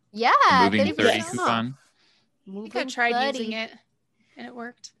 Yeah, Moving 30 coupon. I think I tried using it, and it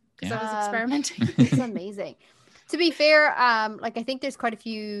worked because I was experimenting. It's amazing. To be fair, like I think there's quite a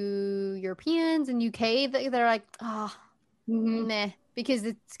few Europeans and UK that are like, meh, because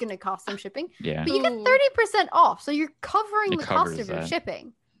it's going to cost them shipping. Yeah. But you get 30% off, so you're covering the cost of your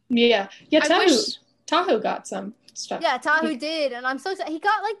shipping. Yeah. Tahoe got some stuff. Yeah, Tahoe did, and I'm so excited. He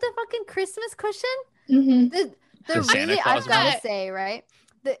got like the fucking Christmas cushion. Mm-hmm. The Santa really, Claus I've got to say, right?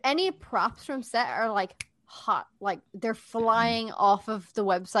 Any props from set are like hot, like they're flying off of the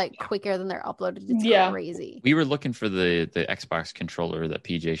website quicker than they're uploaded. It's crazy. We were looking for the Xbox controller that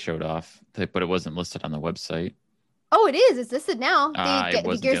PJ showed off, but it wasn't listed on the website. Oh, it is. It's listed now.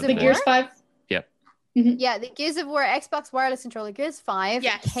 The Gears 5. Yep. Mm-hmm. Yeah, the Gears of War Xbox wireless controller, Gears 5.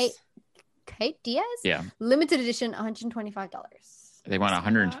 Yes. Kate Diaz? Yeah. Limited edition, $125. They want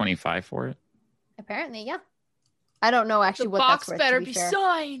 $125 for it? Apparently, yeah. I don't know actually the what box that's worth. Better be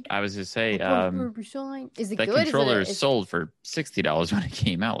signed. I was just say, Is it that good? controller is sold for $60 when it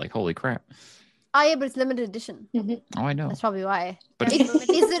came out. Like, holy crap! Oh yeah, but it's limited edition. Mm-hmm. Oh, I know. That's probably why. But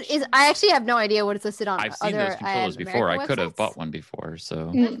is I actually have no idea what it's listed on. I've seen those controllers before. I could have bought one before.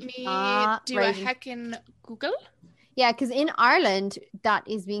 So let me do a heckin' Google. Yeah, because in Ireland that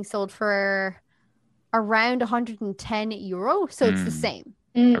is being sold for around €110, so it's the same.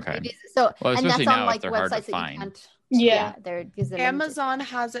 Okay. So well, and that's on like they're hard websites to that you find. can't. Amazon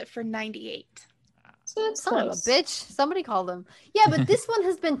has it for 98. So that's Son of a bitch. Somebody call them. Yeah, but this one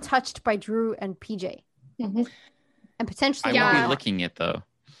has been touched by Drew and PJ. Mm-hmm. And potentially I won't be licking it though.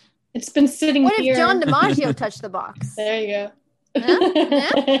 It's been sitting what here. If John DiMaggio touched the box? There you go.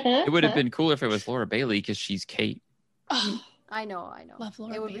 It would have been cool if it was Laura Bailey because she's Kate. Oh, I know. Love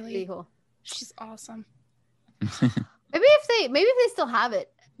Laura it would Bailey. be really cool. She's awesome. Maybe if they still have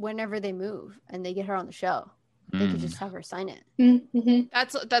it whenever they move and they get her on the show, they could just have her sign it. Mm-hmm.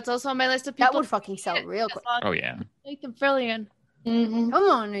 That's also on my list of people. That would fucking sell real quick. Oh yeah. Nathan Fillion. Mm-hmm. Come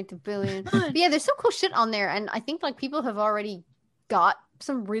on, Nathan Fillion. But yeah, there's some cool shit on there, and I think like people have already got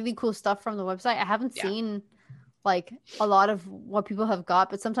some really cool stuff from the website. I haven't seen like a lot of what people have got,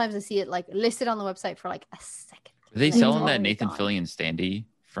 but sometimes I see it like listed on the website for like a second. Are they selling that Nathan Fillion standee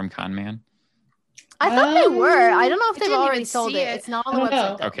from Con Man? I thought they were. I don't know if I they've didn't already even sold see it. it. It's not on the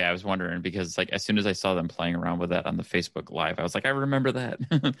website. Though. Okay, I was wondering because like as soon as I saw them playing around with that on the Facebook Live, I was like, I remember that.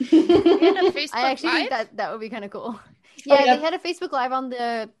 I actually think that would be kind of cool. Yeah, they had a Facebook Live on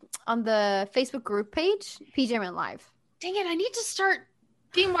the Facebook group page. PJ went live. Dang it! I need to start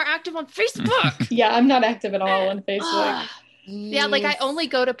being more active on Facebook. Yeah, I'm not active at all on Facebook. Yeah, like I only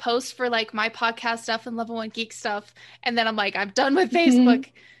go to post for like my podcast stuff and Level 1 Geek stuff, and then I'm like, I'm done with Facebook.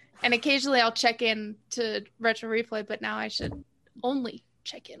 And occasionally I'll check in to Retro Replay, but now I should only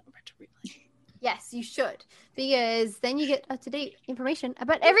check in on Retro Replay. Yes, you should, because then you get up-to-date information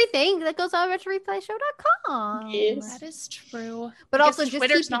about everything that goes on RetroReplayShow.com. Yes, that is true. But also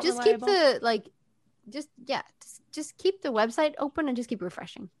just keep the like, just keep the website open and just keep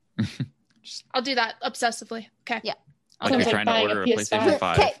refreshing. I'll do that obsessively. Okay. Yeah. Like you're trying to order a PlayStation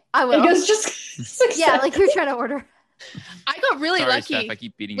 5. Okay, I will. Because just yeah, like you're trying to order. I got really lucky. Steph, I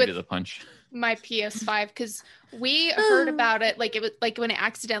keep beating you to the punch. My PS5 because we heard about it like it was like when it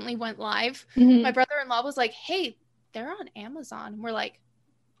accidentally went live. Mm-hmm. My brother-in-law was like, "Hey, they're on Amazon." And we're like,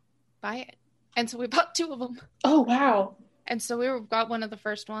 "Buy it," and so we bought 2 of them. Oh wow! And so we got one of the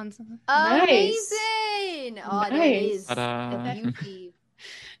first ones. Amazing! Nice. Oh, that is Ta-da. a beauty.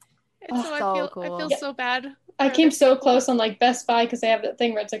 And so so I feel Yeah. so bad. I came so close on like Best Buy because they have that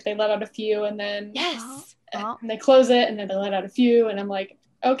thing where it's like they let out a few and then and they close it and then they let out a few and I'm like,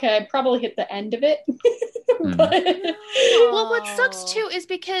 okay, I probably hit the end of it. Well, what sucks too is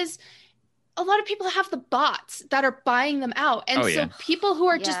because a lot of people have the bots that are buying them out, and people who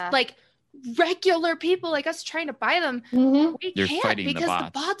are just like regular people like us trying to buy them, we You're can't fighting because the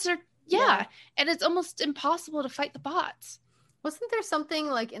the bots are Yeah. And it's almost impossible to fight the bots. Wasn't there something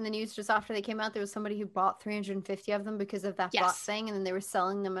like in the news just after they came out? There was somebody who bought 350 of them because of that bot thing, and then they were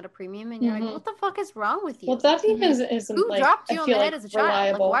selling them at a premium. And you're like, what the fuck is wrong with you? Well, that even isn't who like, dropped you on the head like as a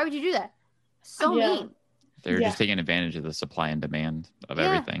child? Like, why would you do that? So mean. They're just taking advantage of the supply and demand of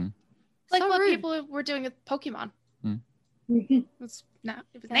everything. Like so what rude. people were doing with Pokemon. It was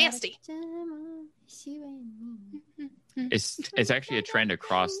nasty. It's actually a trend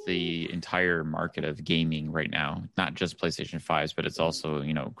across the entire market of gaming right now. Not just PlayStation 5s, but it's also,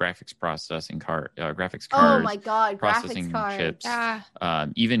 graphics processing graphics cards. Oh my god, processing graphics cards. chips. Yeah.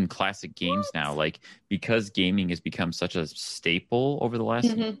 Even classic games now, like because gaming has become such a staple over the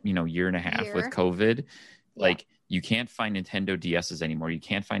last year and a half with COVID. Like you can't find Nintendo DSs anymore. You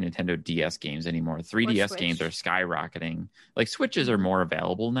can't find Nintendo DS games anymore. 3DS games are skyrocketing. Like Switches are more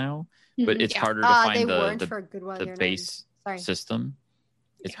available now, but it's harder to find the base system.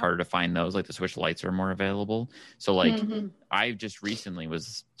 It's harder to find those. Like the Switch Lites are more available. So like I just recently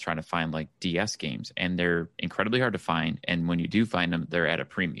was trying to find like DS games, and they're incredibly hard to find. And when you do find them, they're at a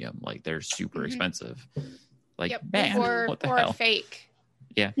premium. Like they're super expensive. Like man, what the hell? Fake.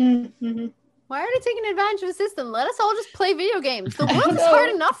 Yeah. Why are they taking advantage of the system? Let us all just play video games. The world is hard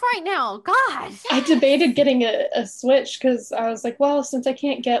enough right now. God. I debated getting a Switch because I was like, well, since I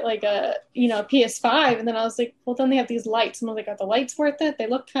can't get like a PS5, and then I was like, well, then they have these lights, and I was like, are the lights worth it? They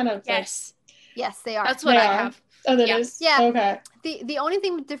look kind of yes, they are. That's what I have. Oh, that is? Yeah. Okay. The only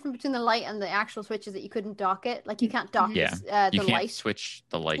thing different between the light and the actual Switch is that you couldn't dock it. Like you can't dock the you can't light. Switch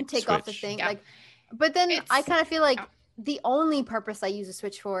the light and take switch. off the thing. Like, but then I kind of feel like the only purpose I use a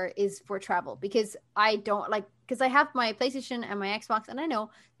Switch for is for travel, because I don't because I have my PlayStation and my Xbox, and I know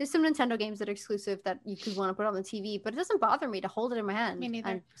there's some Nintendo games that are exclusive that you could want to put on the TV, but it doesn't bother me to hold it in my hand. Me neither.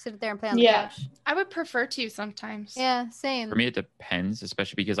 And sit there and play on the couch. I would prefer to sometimes. Yeah, same. For me, it depends,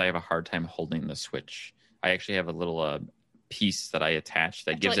 especially because I have a hard time holding the Switch. I actually have a little piece that I attach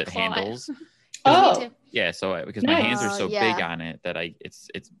that gives it handles. Yeah, so because my hands are so big on it that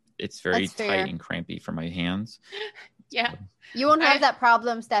it's very tight and crampy for my hands. Yeah. You won't have that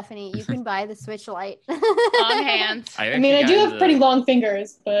problem, Stephanie. You can buy the Switch Lite. On hands. I mean, I do have pretty long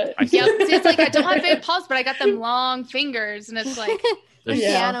fingers, but... it's like I don't have big paws, but I got them long fingers, and it's like...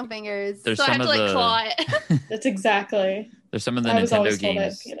 piano fingers. So I have to claw it. That's exactly... There's some of the Nintendo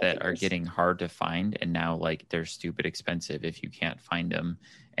games that are getting hard to find, and now they're stupid expensive if you can't find them.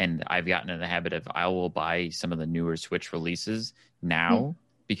 And I've gotten in the habit of I will buy some of the newer Switch releases now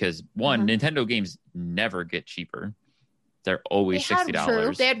because Nintendo games never get cheaper. They're always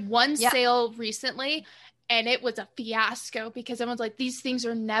 $60. They had one sale recently, and it was a fiasco because everyone's like, "These things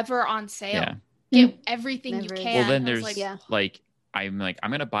are never on sale. Get everything you can." Well, then there's I'm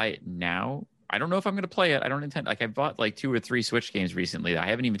gonna buy it now. I don't know if I'm gonna play it. I don't intend. I bought 2 or 3 Switch games recently that I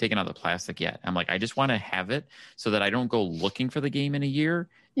haven't even taken out the plastic yet. I'm like, I just want to have it so that I don't go looking for the game in a year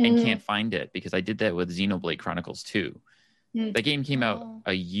and can't find it, because I did that with Xenoblade Chronicles 2. The game came out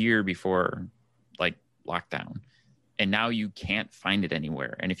a year before lockdown. And now you can't find it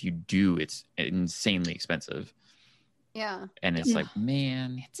anywhere. And if you do, it's insanely expensive. Yeah. And it's like,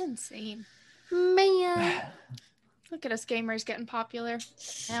 man. It's insane. Man. Look at us gamers getting popular.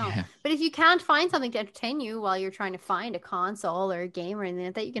 Yeah. But if you can't find something to entertain you while you're trying to find a console or a game or anything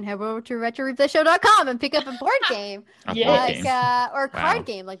like that, you can head over to retroreplayshowcom and pick up a board game. Or a card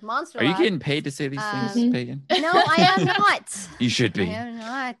game like Monster Are you Lab. getting paid to say these things, Pagan? No, I am not. You should be. I am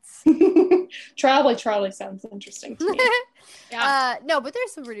not. Charlie sounds interesting to me. No, but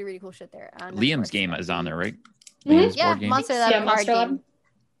there's some really, really cool shit there. Liam's game is on there, right? Liam's board game. Monster Lab card game.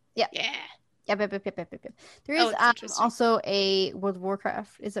 Yeah. Yep. There is also a World of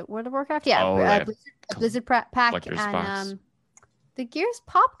Warcraft. Is it World of Warcraft? Yeah. A Blizzard pack. And the Gears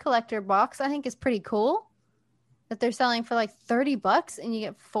Pop collector box, I think, is pretty cool. That they're selling for $30 and you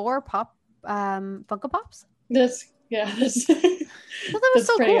get 4 Funko Pops. That's that was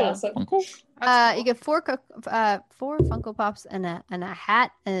so pretty cool. Awesome. Cool. You get 4 Funko Pops and a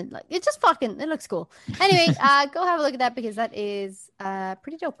hat, and it just it looks cool. Anyway, go have a look at that because that is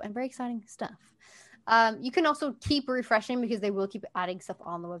pretty dope and very exciting stuff. You can also keep refreshing because they will keep adding stuff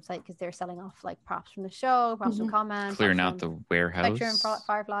on the website because they're selling off props from the show, props from Command, clearing out the warehouse. Spectre and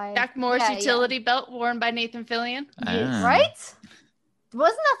Firefly. Jack Moore's utility belt worn by Nathan Fillion. Yes. Right?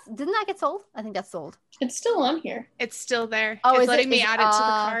 Didn't that get sold? I think that's sold. It's still on here. It's still there. Oh, it's letting me add it to the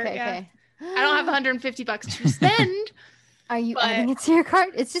cart. Okay. I don't have $150 to spend. Are you adding it to your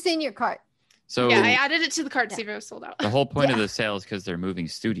cart? It's just in your cart. So I added it to the cart to see if it was sold out. The whole point of the sale is because they're moving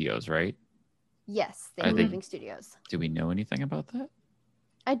studios, right? Yes, they're moving studios. Do we know anything about that?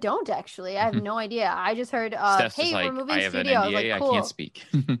 I don't actually. I have no idea. I just heard, Steph's hey, like, we're moving I have studio. an I was NDA, like, cool. I can't speak.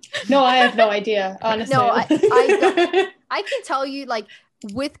 No, I have no idea, honestly. No, I can tell you, like,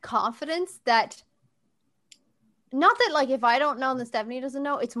 with confidence that, not that, like, if I don't know and then Stephanie doesn't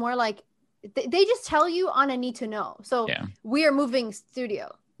know, it's more like, they just tell you on a need to know. So we are moving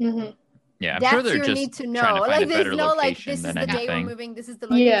studio. Mm-hmm. Yeah, I'm that's sure they're your just need to know. trying to find Like, a better there's no like, location this is than the day we're anything. moving. This is the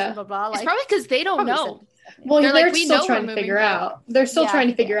location. Blah blah. Like, it's probably because they don't know. Well, they're we still know trying we're to figure moving, out. They're still trying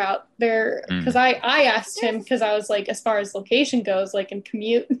to figure out their, because I asked him, because I was like, as far as location goes, like in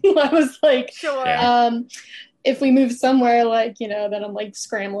commute, I was like, sure. If we move somewhere, like, you know, then I'm like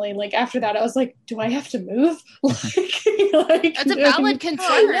scrambling. Like after that, I was like, do I have to move? like that's a valid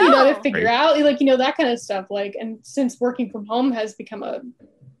concern. You know, to figure out, like, you know, that kind of stuff. Like, and since working from home has become a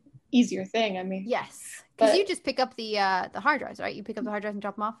easier thing, I mean, yes, because you just pick up the hard drives, right? You pick up the hard drives and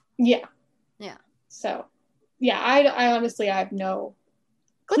drop them off. Yeah. So, yeah, I honestly, I have no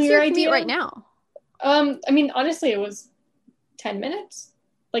clear What's your idea commute right now? I mean, honestly, it was 10 minutes.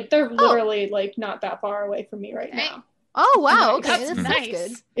 Like, they're literally like not that far away from me right now. Oh wow, okay, that's nice.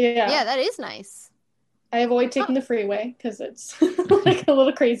 Good. Yeah, that is nice. I avoid taking the freeway because it's like a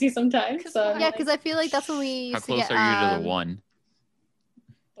little crazy sometimes. So yeah, because I feel like that's when we used How close to get, are you to the one?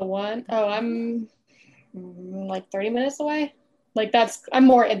 The one? Oh, I'm like 30 minutes away. Like I'm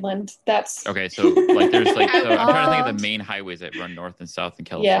more inland. That's okay. So like there's like I'm trying to think of the main highways that run north and south in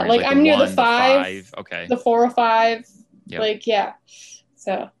California. Yeah, like I'm near the 5. Okay. The 405. Yep. Like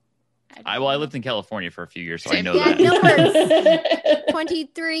So. I lived in California for a few years, so I know that.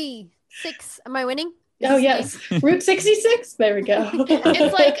 23, 6. Am I winning? Oh yes, Route 66. There we go.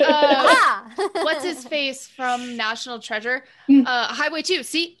 It's like what's his face from National Treasure? Highway 2.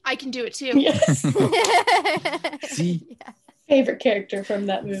 See, I can do it too. Yes. See, favorite character from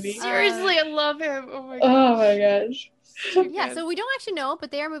that movie. Seriously, I love him. Oh my gosh. Yeah, so we don't actually know,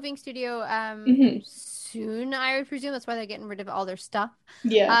 but they are moving studio soon, I would presume. That's why they're getting rid of all their stuff.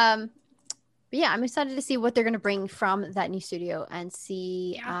 Yeah. But yeah, I'm excited to see what they're going to bring from that new studio and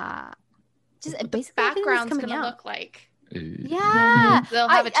see just what basically the background's going to look like. Yeah. They'll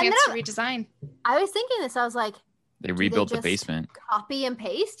have a chance to redesign. I was thinking this. I was like, they rebuilt the basement. Copy and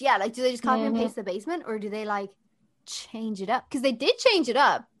paste? Yeah, like do they just copy and paste the basement, or do they like change it up? Because they did change it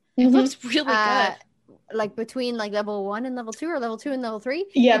up. It looks really good. Like between like level 1 and level 2, or level 2 and level 3.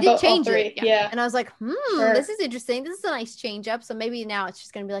 Yeah, they did change it. Yeah. And I was like, this is interesting. This is a nice change up. So maybe now it's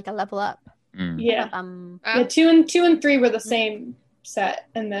just gonna be like a level up. Yeah. 2 and 3 were the same set,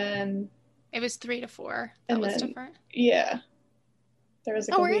 and then it was 3 to 4. That was different. Yeah. There was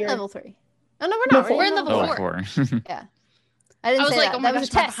like we're in level 3. Oh no, we're not. We're in level 4. Yeah. I was like, oh my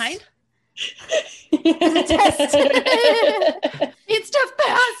gosh, we're behind. It's a test. It's tough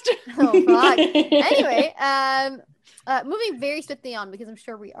fast. Oh fuck. Anyway, moving very swiftly on because I'm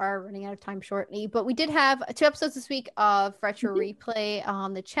sure we are running out of time shortly. But we did have 2 episodes this week of Retro Replay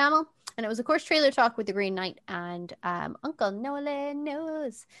on the channel. And it was, of course, Trailer Talk with the Green Knight and Uncle Nolan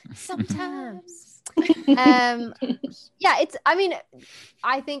knows sometimes. Yeah,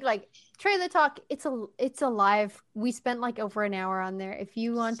 I think like Trailer Talk, it's alive. We spent like over an hour on there. If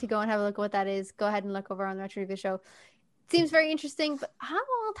you want to go and have a look at what that is, go ahead and look over on the Retro Review Show. Seems very interesting, but I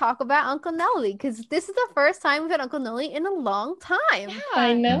want to talk about Uncle Nolly because this is the first time we've had Uncle Nolly in a long time. Yeah,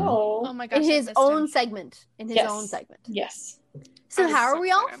 I know. Oh my gosh. In his own segment. Yes. So how are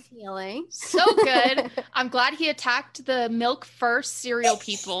we all feeling? So good. I'm glad he attacked the milk first cereal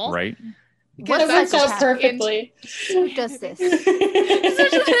people. Right. That works out perfectly. Who does this? He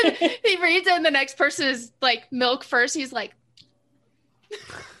reads it and the next person is like milk first. He's like.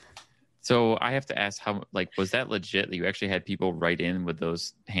 So I have to ask, how was that legit that you actually had people write in with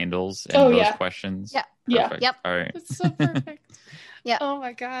those handles and those questions? Yeah. Perfect. Yep. All right. It's so perfect. Yeah. Oh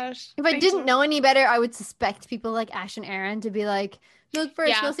my gosh. If I didn't know any better, I would suspect people like Ash and Aaron to be like, milk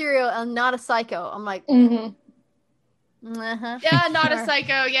first, no cereal, and not a psycho. I'm like, yeah, not a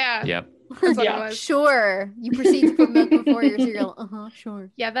psycho. Yeah. Yep. That's what it was. Sure. You proceed to put milk before your cereal.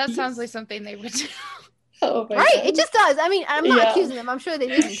 Sure. Yeah, that sounds like something they would do. Oh my God. It just does. I mean, I'm not accusing them. I'm sure they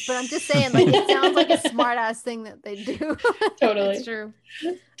didn't, but I'm just saying, like, it sounds like a smart ass thing that they do. Totally. It's true.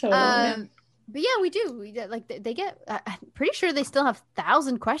 Totally. But yeah, we do. They get. I'm pretty sure they still have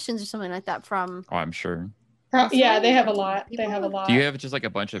 1,000 questions or something like that from. Oh, I'm sure. Yeah, they have a lot. They have a lot. Do you have just like a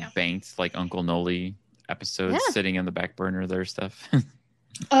bunch of banked like Uncle Nolly episodes sitting in the back burner there stuff?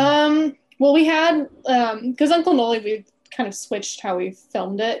 Well, we had because Uncle Nolly, we kind of switched how we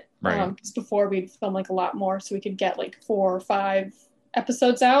filmed it. Right. Because before we'd film like a lot more, so we could get like 4 or 5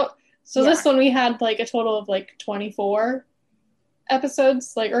 episodes out. So this one we had like a total of like 24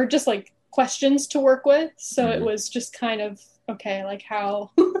 episodes, like or just like questions to work with. So it was just kind of okay, like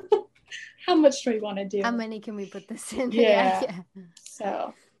how how much do we want to do? How many can we put this in? Yeah.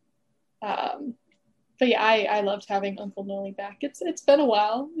 So, but yeah, I loved having Uncle Noli back. It's been a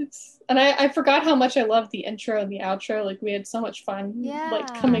while. And I forgot how much I loved the intro and the outro. Like we had so much fun, like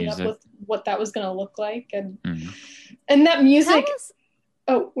coming up with what that was gonna look like, and that music.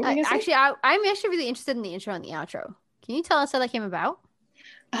 Actually, I'm actually really interested in the intro and the outro. Can you tell us how that came about?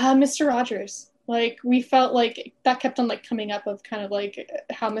 Mr. Rogers. Like we felt like that kept on like coming up of kind of like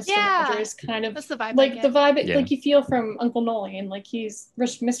how Mr. Rogers kind of, that's the vibe, like the vibe like you feel from Uncle Noli, and like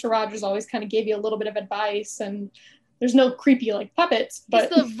Mr. Rogers always kind of gave you a little bit of advice, and there's no creepy like puppets,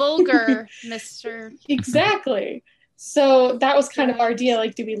 but he's the vulgar Mr. Exactly. So that was kind of our idea.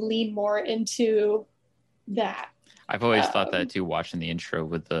 Like, do we lean more into that? I've always thought that too, watching the intro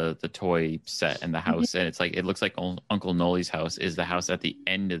with the toy set and the house, and it's like it looks like Uncle Noli's house is the house at the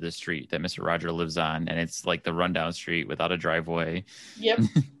end of the street that Mr. Roger lives on, and it's like the rundown street without a driveway. Yep.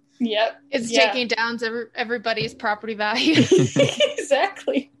 It's taking down everybody's property value.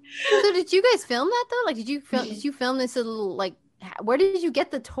 Exactly. So did you guys film that though? Like, did you film this little like? Where did you get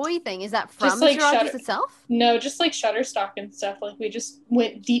the toy thing? Is that from Mr. Rogers itself? No, just like Shutterstock and stuff. Like we just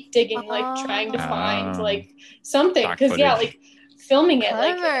went deep digging, like trying to find like something. Because like filming it,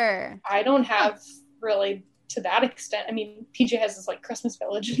 like I don't have really to that extent. I mean, PJ has this like Christmas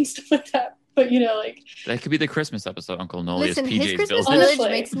Village and stuff like that. But like that could be the Christmas episode. Uncle Noli Listen, is PJ's his Christmas Village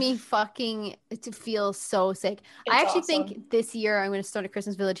makes me fucking to feel so sick. I actually think this year I'm going to start a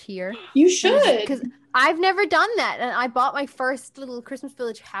Christmas Village here. You should, because I've never done that, and I bought my first little Christmas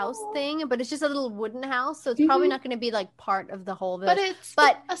Village house thing, but it's just a little wooden house, so it's probably not going to be like part of the whole village.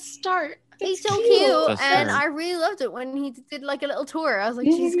 But it's a start. He's so cute, and I really loved it when he did like a little tour. I was like,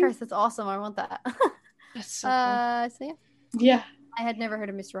 Jesus Christ, that's awesome! I want that. That's so cool. So yeah. I had never heard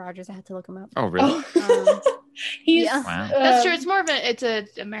of Mr. Rogers. I had to look him up. Oh, really? He's wow. That's true. It's more of it's an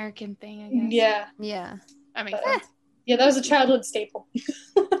American thing, I guess. Yeah. That makes sense. Yeah, that was a childhood staple.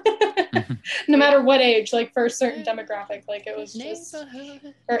 No matter what age, like for a certain demographic, like it was just.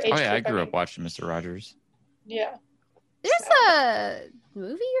 Or age I grew up watching Mr. Rogers. Yeah. There's a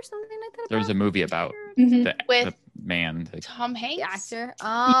movie or something like that. There was a movie about with the man, Tom Hanks, the actor.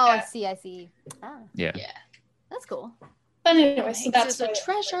 Oh, yeah. I see. Yeah. That's cool. But anyway, so that's a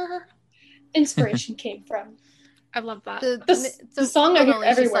treasure. Inspiration came from. I love that. The song I hear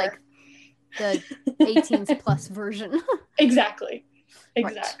everywhere. Like the 18s plus version. Exactly.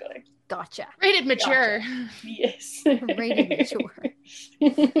 Right. Gotcha. Rated mature. Gotcha. Yes. Rated mature.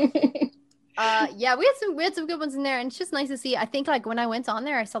 Yeah, we had some good ones in there, and it's just nice to see. I think like when I went on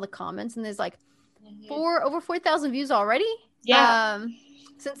there, I saw the comments, and there's like over 4,000 views already. Yeah.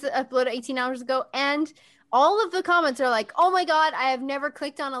 Since it uploaded 18 hours ago, and all of the comments are like, "Oh my god, I have never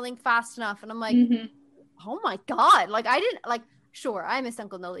clicked on a link fast enough," and I'm like, "Oh my god!" Like I didn't like. Sure, I miss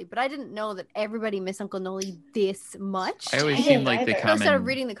Uncle Noli, but I didn't know that everybody missed Uncle Noli this much. I always seem like the common. I started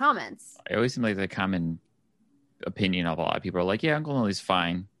reading the comments. I always seem like the common opinion of a lot of people are like, "Yeah, Uncle Noli's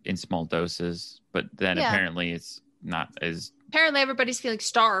fine in small doses," but then apparently it's not as. Apparently, everybody's feeling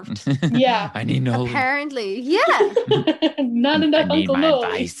starved. Yeah, I need Noli. Apparently, yeah. Not enough I need Uncle my Noli.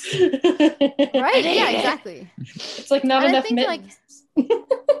 advice. Right? Yeah, exactly. It's like not enough mittens.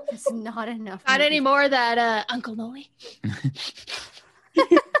 It's not enough. Not any more of that Uncle Noli. Yeah,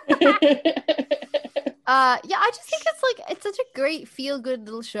 I just think it's such a great feel good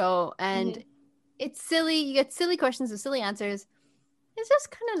little show, and it's silly. You get silly questions and silly answers. It's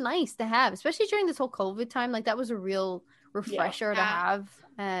just kind of nice to have, especially during this whole COVID time. Like that was a real refresher to have,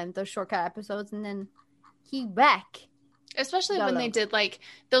 and those shortcut episodes, and then he back. Especially when they did like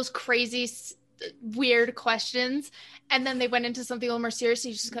those crazy weird questions, and then they went into something a little more serious,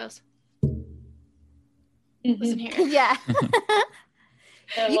 and he just goes, listen here. Yeah.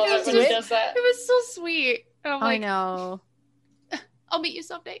 I love it when he does that. It was so sweet. I know. I'll meet you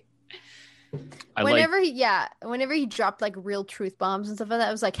someday. Whenever he dropped like real truth bombs and stuff like that,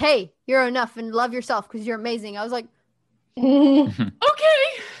 I was like, hey, you're enough and love yourself because you're amazing. I was like, okay.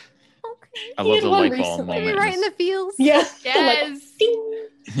 I love the light bulb moment. Right in the feels. Yeah. Yes.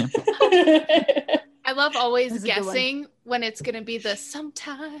 I love always guessing when it's going to be the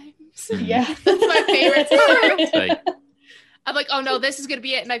sometimes. Yeah. That's my favorite part. I'm like, oh no, this is going to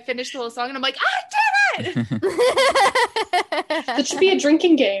be it. And I finish the whole song and I'm like, I did it. It should be a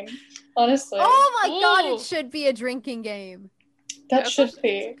drinking game, honestly. Oh my God, it should be a drinking game. That should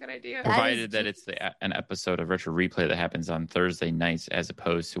be a good idea. Provided that it's an episode of Retro Replay that happens on Thursday nights as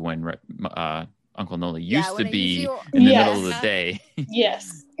opposed to when Uncle Noli used to be in the middle of the day.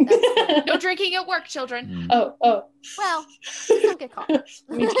 Yes. No drinking at work, children. Oh. Well, just don't get caught.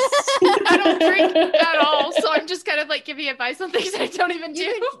 I don't drink at all, so I'm just kind of like giving advice on things I don't even do.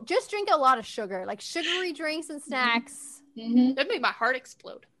 You could just drink a lot of sugar, like sugary drinks and snacks. That'd make my heart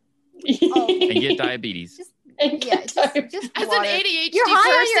explode. And get diabetes. Just As water. An ADHD You're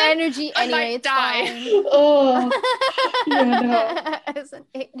high person, on your energy I anyway. might It's die. fine. Oh, yeah, no. As an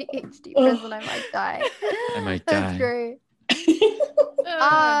ADHD person, I might die. I might That's die. great.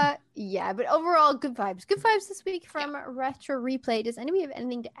 Yeah, but overall, good vibes. Good vibes this week from Retro Replay. Does anybody have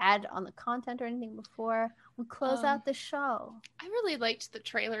anything to add on the content or anything before we close out the show? I really liked the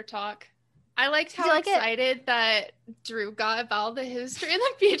trailer talk. I liked how like excited that Drew got about the history and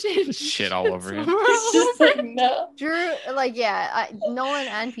the PJ Shit all over him. It's just like, no. Drew, Nolan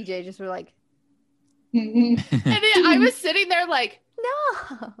and PJ just were like, Mhm. And then I was sitting there like,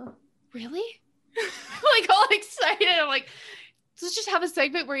 no. really? Like all excited. I'm like, let's just have a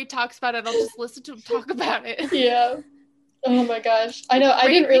segment where he talks about it. I'll just listen to him talk about it. Yeah. Oh my gosh. I know.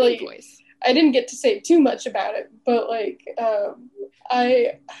 Great reading voice. I didn't get to say too much about it, but like,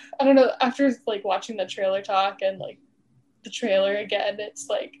 I don't know. After like watching the trailer talk and like the trailer again, it's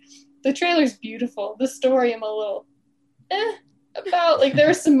like the trailer's beautiful. The story I'm a little about. Like there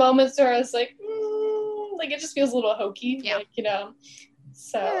are some moments where I was like it just feels a little hokey, like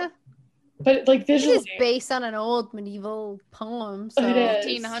So, Yeah. but like visually, It is based on an old medieval poem. So It is.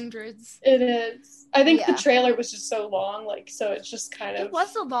 1500s. It is. I think the Yeah. trailer was just so long, like so it's just kind of. It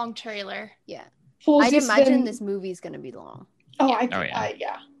was a long trailer. pulls I'd you imagine in- this movie is going to be long. Oh, Yeah.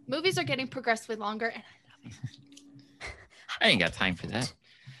 yeah. Movies are getting progressively longer, and I love it. I ain't got time for that.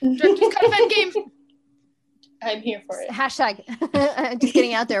 Director's cut of Endgame. I'm here for it. Hashtag just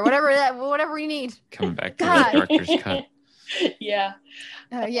getting out there. Whatever we need. Coming back to God. the director's cut. Yeah.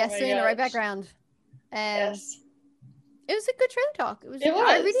 Yeah, my sitting in the right gosh. background. And Yes. it was a good trailer talk. It I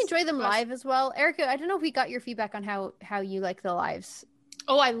was. really enjoyed them It was. live as well. Erica, I don't know if we got your feedback on how you like the lives.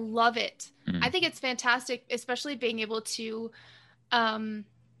 Oh, I love it. Mhm. I think it's fantastic, especially being able to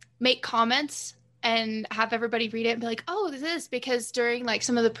make comments and have everybody read it and be like, oh, this is because during like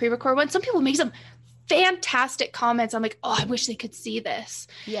some of the pre-record ones, some people make some fantastic comments. I'm like, oh, I wish they could see this.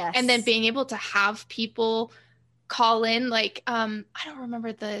 Yes. And then being able to have people call in, like, I don't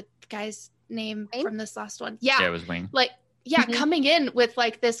remember the guy's name Wayne? from this last one. Yeah, Yeah. it was Wayne. Like, yeah, Mhm. coming in with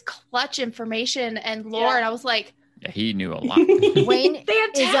like this clutch information and lore. Yeah. And I was like, Yeah, he knew a lot. Wayne is a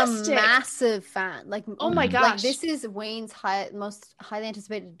fantastic. massive fan. Like, Oh my Mhm. gosh. like this is Wayne's most highly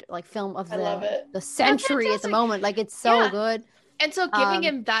anticipated like film of I love the it. century at the fantastic. moment. Like it's so Yeah. good. And so giving Um,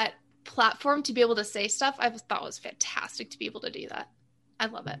 him that platform to be able to say stuff, I thought was fantastic to be able to do that. I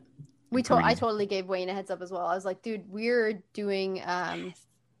love it. I Agreed. totally gave Wayne a heads up as well. I was like, dude, we're doing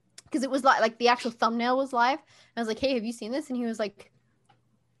because it was like the actual thumbnail was live. I was like, hey, have you seen this? And he was like,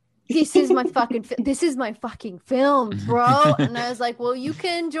 this is my fucking film, bro. And I was like, well, you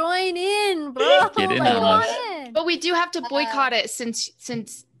can join in, bro. Get in Like, on come this. in. But we do have to boycott it since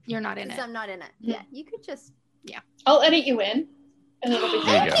you're not in Since it. I'm not in it. Yeah, you could just I'll edit you in, and it'll be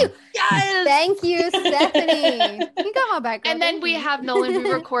There you fine. go. Yes. thank you, Stephanie. You got my background. And then thank we you. have Nolan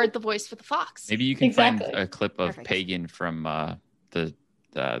record the voice for the fox. Maybe you can Exactly. find a clip of Perfect. Pagan from the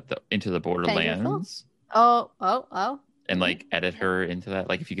Into the Borderlands Oh. and like edit her into that.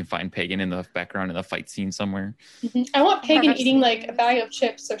 Like if you can find Pagan in the background in the fight scene somewhere. Mhm. I want Pagan Perfect. eating like a bag of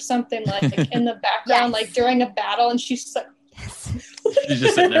chips or something like in the background, Yes. like during a battle, and she's just like, Yes. She's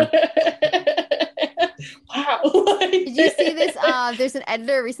just sitting there. wow. Did you see this? There's an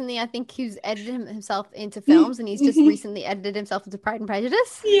editor recently. I think he's edited himself into films, and he's just recently edited himself into Pride and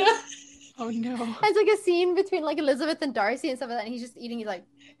Prejudice. Yeah. Oh no. It's like a scene between like Elizabeth and Darcy and stuff like that, and he's just eating. He's like,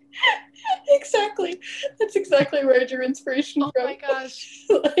 Exactly. That's exactly where I drew inspiration Oh from. my gosh.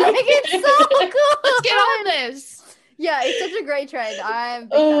 like it's so cool. Let's get on this. Yeah, it's such a great trend. I'm a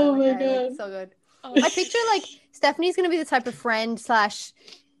big Oh fan my of the guy. Like, God. it's so good. Oh, I picture like Stephanie's gonna be the type of friend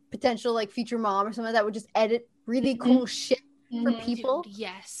 / potential like future mom or something that would just edit really cool shit for Mhm. people. dude,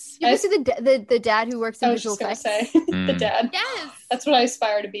 yes. You ever see the dad who works in I was visual just gonna effects? say the Mm. dad. Yes. That's what I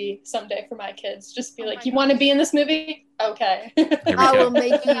aspire to be someday for my kids. Just be Oh like, my you want to be in this movie? Okay. Here we I go. will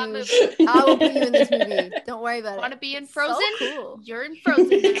make That you. movie. I will put you in this movie. Don't worry about Want to it. be in Frozen? So cool. You're in Frozen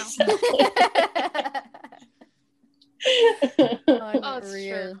now. Unreal. it's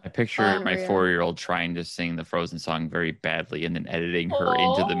true. I picture my Unreal. 4-year-old trying to sing the Frozen song very badly and then editing her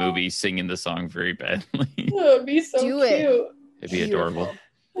into the Aw. movie singing the song very badly. Oh, it'd be so Do cute. it. It'd be adorable.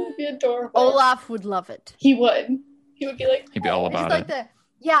 It'd be adorable. Olaf would love it. He would. He would be like, He'd be all It's about like it.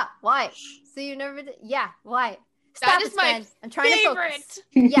 the why? So you never did, why? That is my I'm trying favorite. To focus.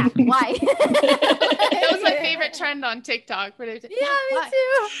 Yeah, why? That was my favorite trend on TikTok. Yeah, me too.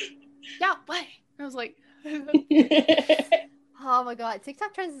 Yeah, why? I was like, oh my god,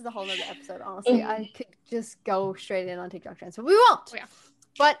 TikTok trends is a whole other episode. Honestly, I could just go straight in on TikTok trends, but we won't. Oh, yeah.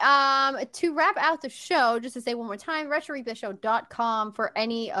 But to wrap out the show, just to say one more time, retroreplayshow.com for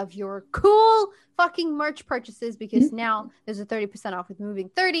any of your cool fucking merch purchases, because now there's a 30% off with Moving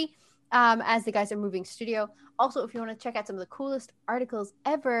 30 as the guys are moving studio. Also, if you want to check out some of the coolest articles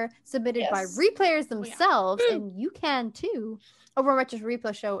ever submitted by replayers themselves, and you can too, over on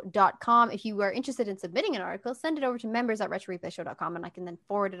retroreplayshow.com. If you are interested in submitting an article, send it over to members@retroreplayshow.com, and I can then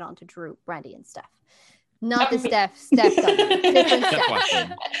forward it on to Drew, Brandy, and Steph. Not the Steph W. Different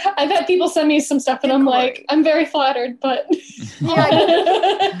Steph. I've had people send me some stuff, and I'm like, I'm very flattered, but yeah.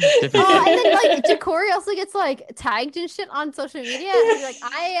 And then like Ja'Cory also gets like tagged and shit on social media. And he's like,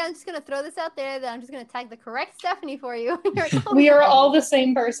 I am just gonna throw this out there that I'm just gonna tag the correct Stephanie for you. Like, oh, we are all the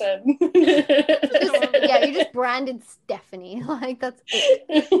same person. Yeah, you just branded Stephanie. Like that's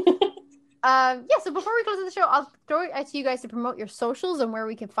it. Yeah. So before we close the show, I'll throw it to you guys to promote your socials and where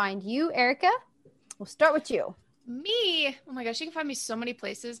we can find you, Erica. We'll start with you. Me? Oh my gosh, you can find me so many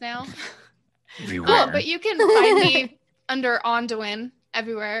places now. Everywhere. But you can find me under Onduin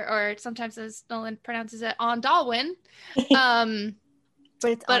everywhere, or sometimes as Nolan pronounces it, Ondalwin.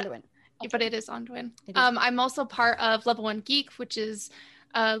 But it's Onduin. But it is Onduin. I'm also part of Level 1 Geek, which is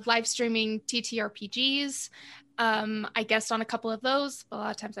live streaming TTRPGs. I guest on a couple of those, but a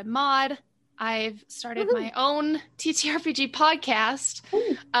lot of times I mod. I've started my own TTRPG podcast.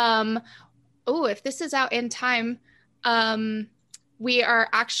 If this is out in time, we are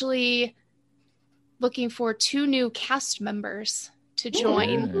actually looking for 2 new cast members to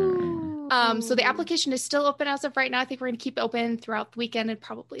join. So the application is still open as of right now. I think we're going to keep it open throughout the weekend and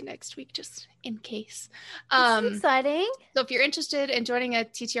probably next week, just in case. That's exciting. So if you're interested in joining a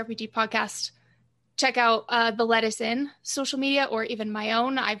TTRPG podcast, check out the Let Us In social media, or even my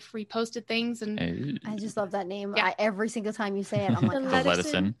own. I've reposted things, and I just love that name. Every single time you say it, I'm like, Let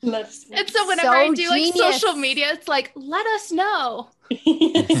Us In. And so whenever I do like social media, it's like, let us know.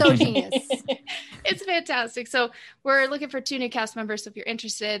 So genius. It's fantastic. So we're looking for 2 new cast members. So if you're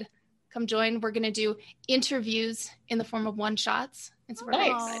interested, come join. We're going to do interviews in the form of one-shots. And so we're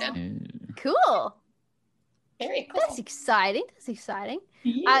very excited. Cool. Very cool. That's exciting.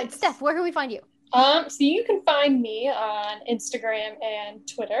 Yes. Steph, where can we find you? So you can find me on Instagram and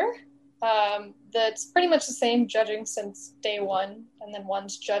Twitter. That's pretty much the same, judging since day one, and then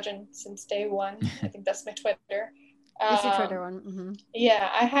one's judging since day one. I think that's my Twitter. It's your Twitter one. Mm-hmm. Yeah,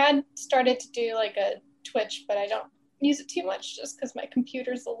 I had started to do like a Twitch, but I don't use it too much just because my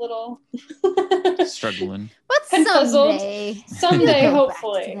computer's a little struggling. But someday,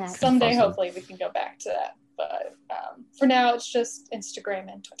 hopefully we can go back to that. But for now, it's just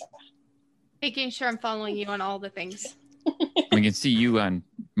Instagram and Twitter. Making sure I'm following you on all the things. We can see you on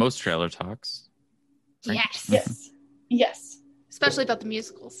most trailer talks. Right? Yes. Especially about the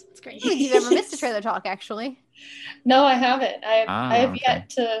musicals. It's great. You've ever missed a trailer talk, actually? No, I haven't. I have yet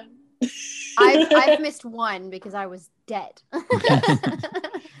to. I've missed one because I was dead.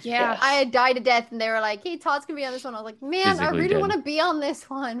 Yeah. I had died to death, and they were like, hey, Todd's gonna be on this one. I was like, man, I really want to be on this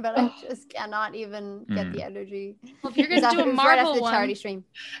one, but I just cannot even get the energy. Well, if you're gonna do a Marvel right after the one, charity stream.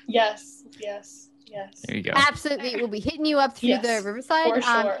 Yes. There you go. Absolutely. We'll be hitting you up through the Riverside. For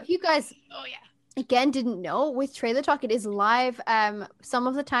sure. If you guys again didn't know, with Trailer Talk, it is live some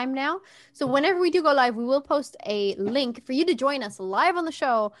of the time now. So whenever we do go live, we will post a link for you to join us live on the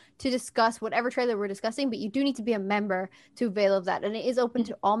show to discuss whatever trailer we're discussing, but you do need to be a member to avail of that. And it is open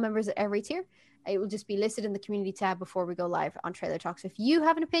to all members at every tier. It will just be listed in the community tab before we go live on Trailer Talk. So if you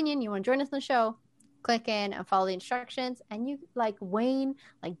have an opinion, you want to join us on the show, click in and follow the instructions. And you, like Wayne,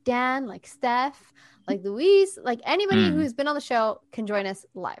 like Dan, like Steph, like Louise, like anybody who's been on the show can join us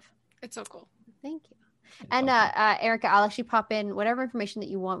live. It's so cool. Thank you. And Erica, I'll actually pop in whatever information that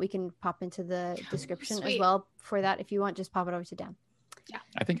you want. We can pop into the description as well for that. If you want, just pop it over to Dan. Yeah.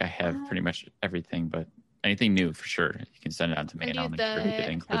 I think I have pretty much everything, but anything new for sure, you can send it on to me and I'll make sure to get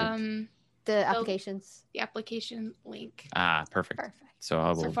included. The applications. The application link. Perfect. So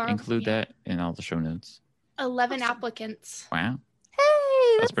I will include that in all the show notes. 11 applicants. Wow.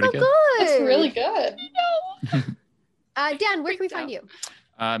 Hey, that's pretty so good. That's really good. Dan, where can we find you?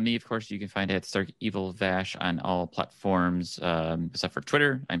 Me, of course, you can find at Stark Evil Vash on all platforms, except for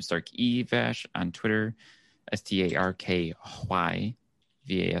Twitter. I'm Stark E Vash on Twitter, StarkyVash.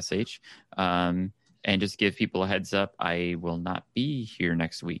 And just give people a heads up, I will not be here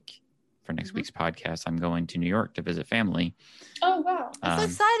next week for next week's podcast. I'm going to New York to visit family. Oh, wow. That's so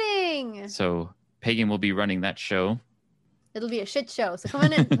exciting. So Pagan will be running that show. It'll be a shit show, so come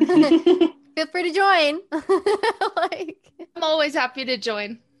on in. Feel free to join. I'm always happy to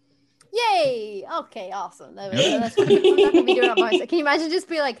join. Yay! Okay, awesome. That's I'm not gonna be doing it by myself. Can you imagine just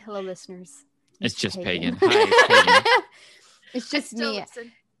be like, "Hello, listeners." It's just Pagan. Hi, it's Pagan. It's just me.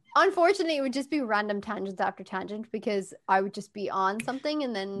 Listen. Unfortunately, it would just be random tangents after tangent because I would just be on something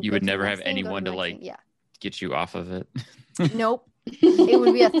and then you would never have anyone to like get you off of it. Nope. It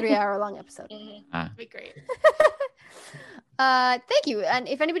would be a 3-hour long episode. That'd be great. Thank you. And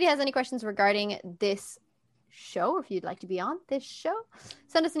if anybody has any questions regarding this show, or if you'd like to be on this show,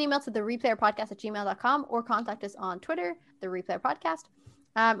 send us an email to thereplayerpodcast@gmail.com or contact us on Twitter, the Replayer Podcast.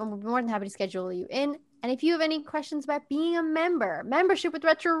 And we'll be more than happy to schedule you in. And if you have any questions about being a membership with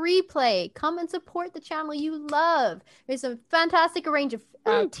Retro Replay, come and support the channel you love. There's a fantastic range of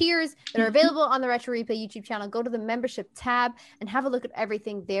tiers that are available on the Retro Replay YouTube channel. Go to the membership tab and have a look at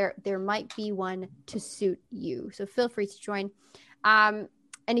everything there. There might be one to suit you. So feel free to join. And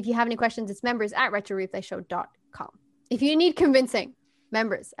if you have any questions, it's members@retroreplayshow.com. If you need convincing,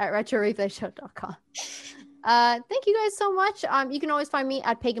 members@retroreplayshow.com. Thank you guys so much. You can always find me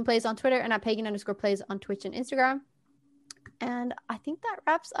at Pagan Plays on Twitter and at Pagan_Plays on Twitch and Instagram. And I think that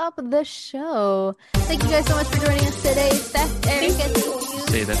wraps up the show. Thank you guys so much for joining us today. Steph, Eric, and thank you.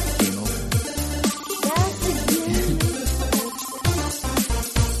 Say that to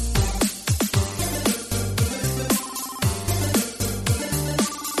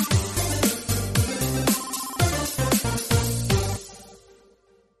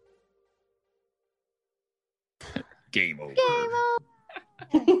Game Over. Game over.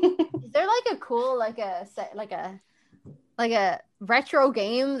 Game over. Is there like a cool like a retro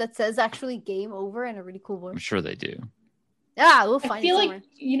game that says actually game over in a really cool voice? I'm sure they do. Yeah, we'll find I feel it somewhere. like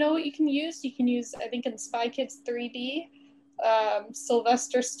you know what you can use? You can use, I think in Spy Kids 3D,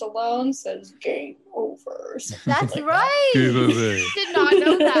 Sylvester Stallone says game over. That's like right. Game over. Did not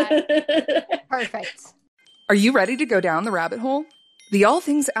know that. that. Perfect. Are you ready to go down the rabbit hole? The All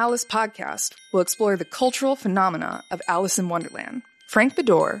Things Alice podcast will explore the cultural phenomena of Alice in Wonderland. Frank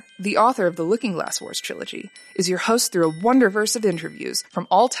Bedore, the author of the Looking Glass Wars trilogy, is your host through a wonderverse of interviews from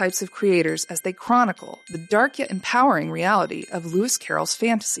all types of creators as they chronicle the dark yet empowering reality of Lewis Carroll's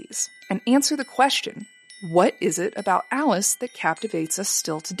fantasies and answer the question, what is it about Alice that captivates us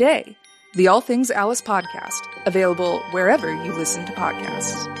still today? The All Things Alice podcast, available wherever you listen to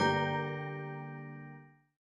podcasts.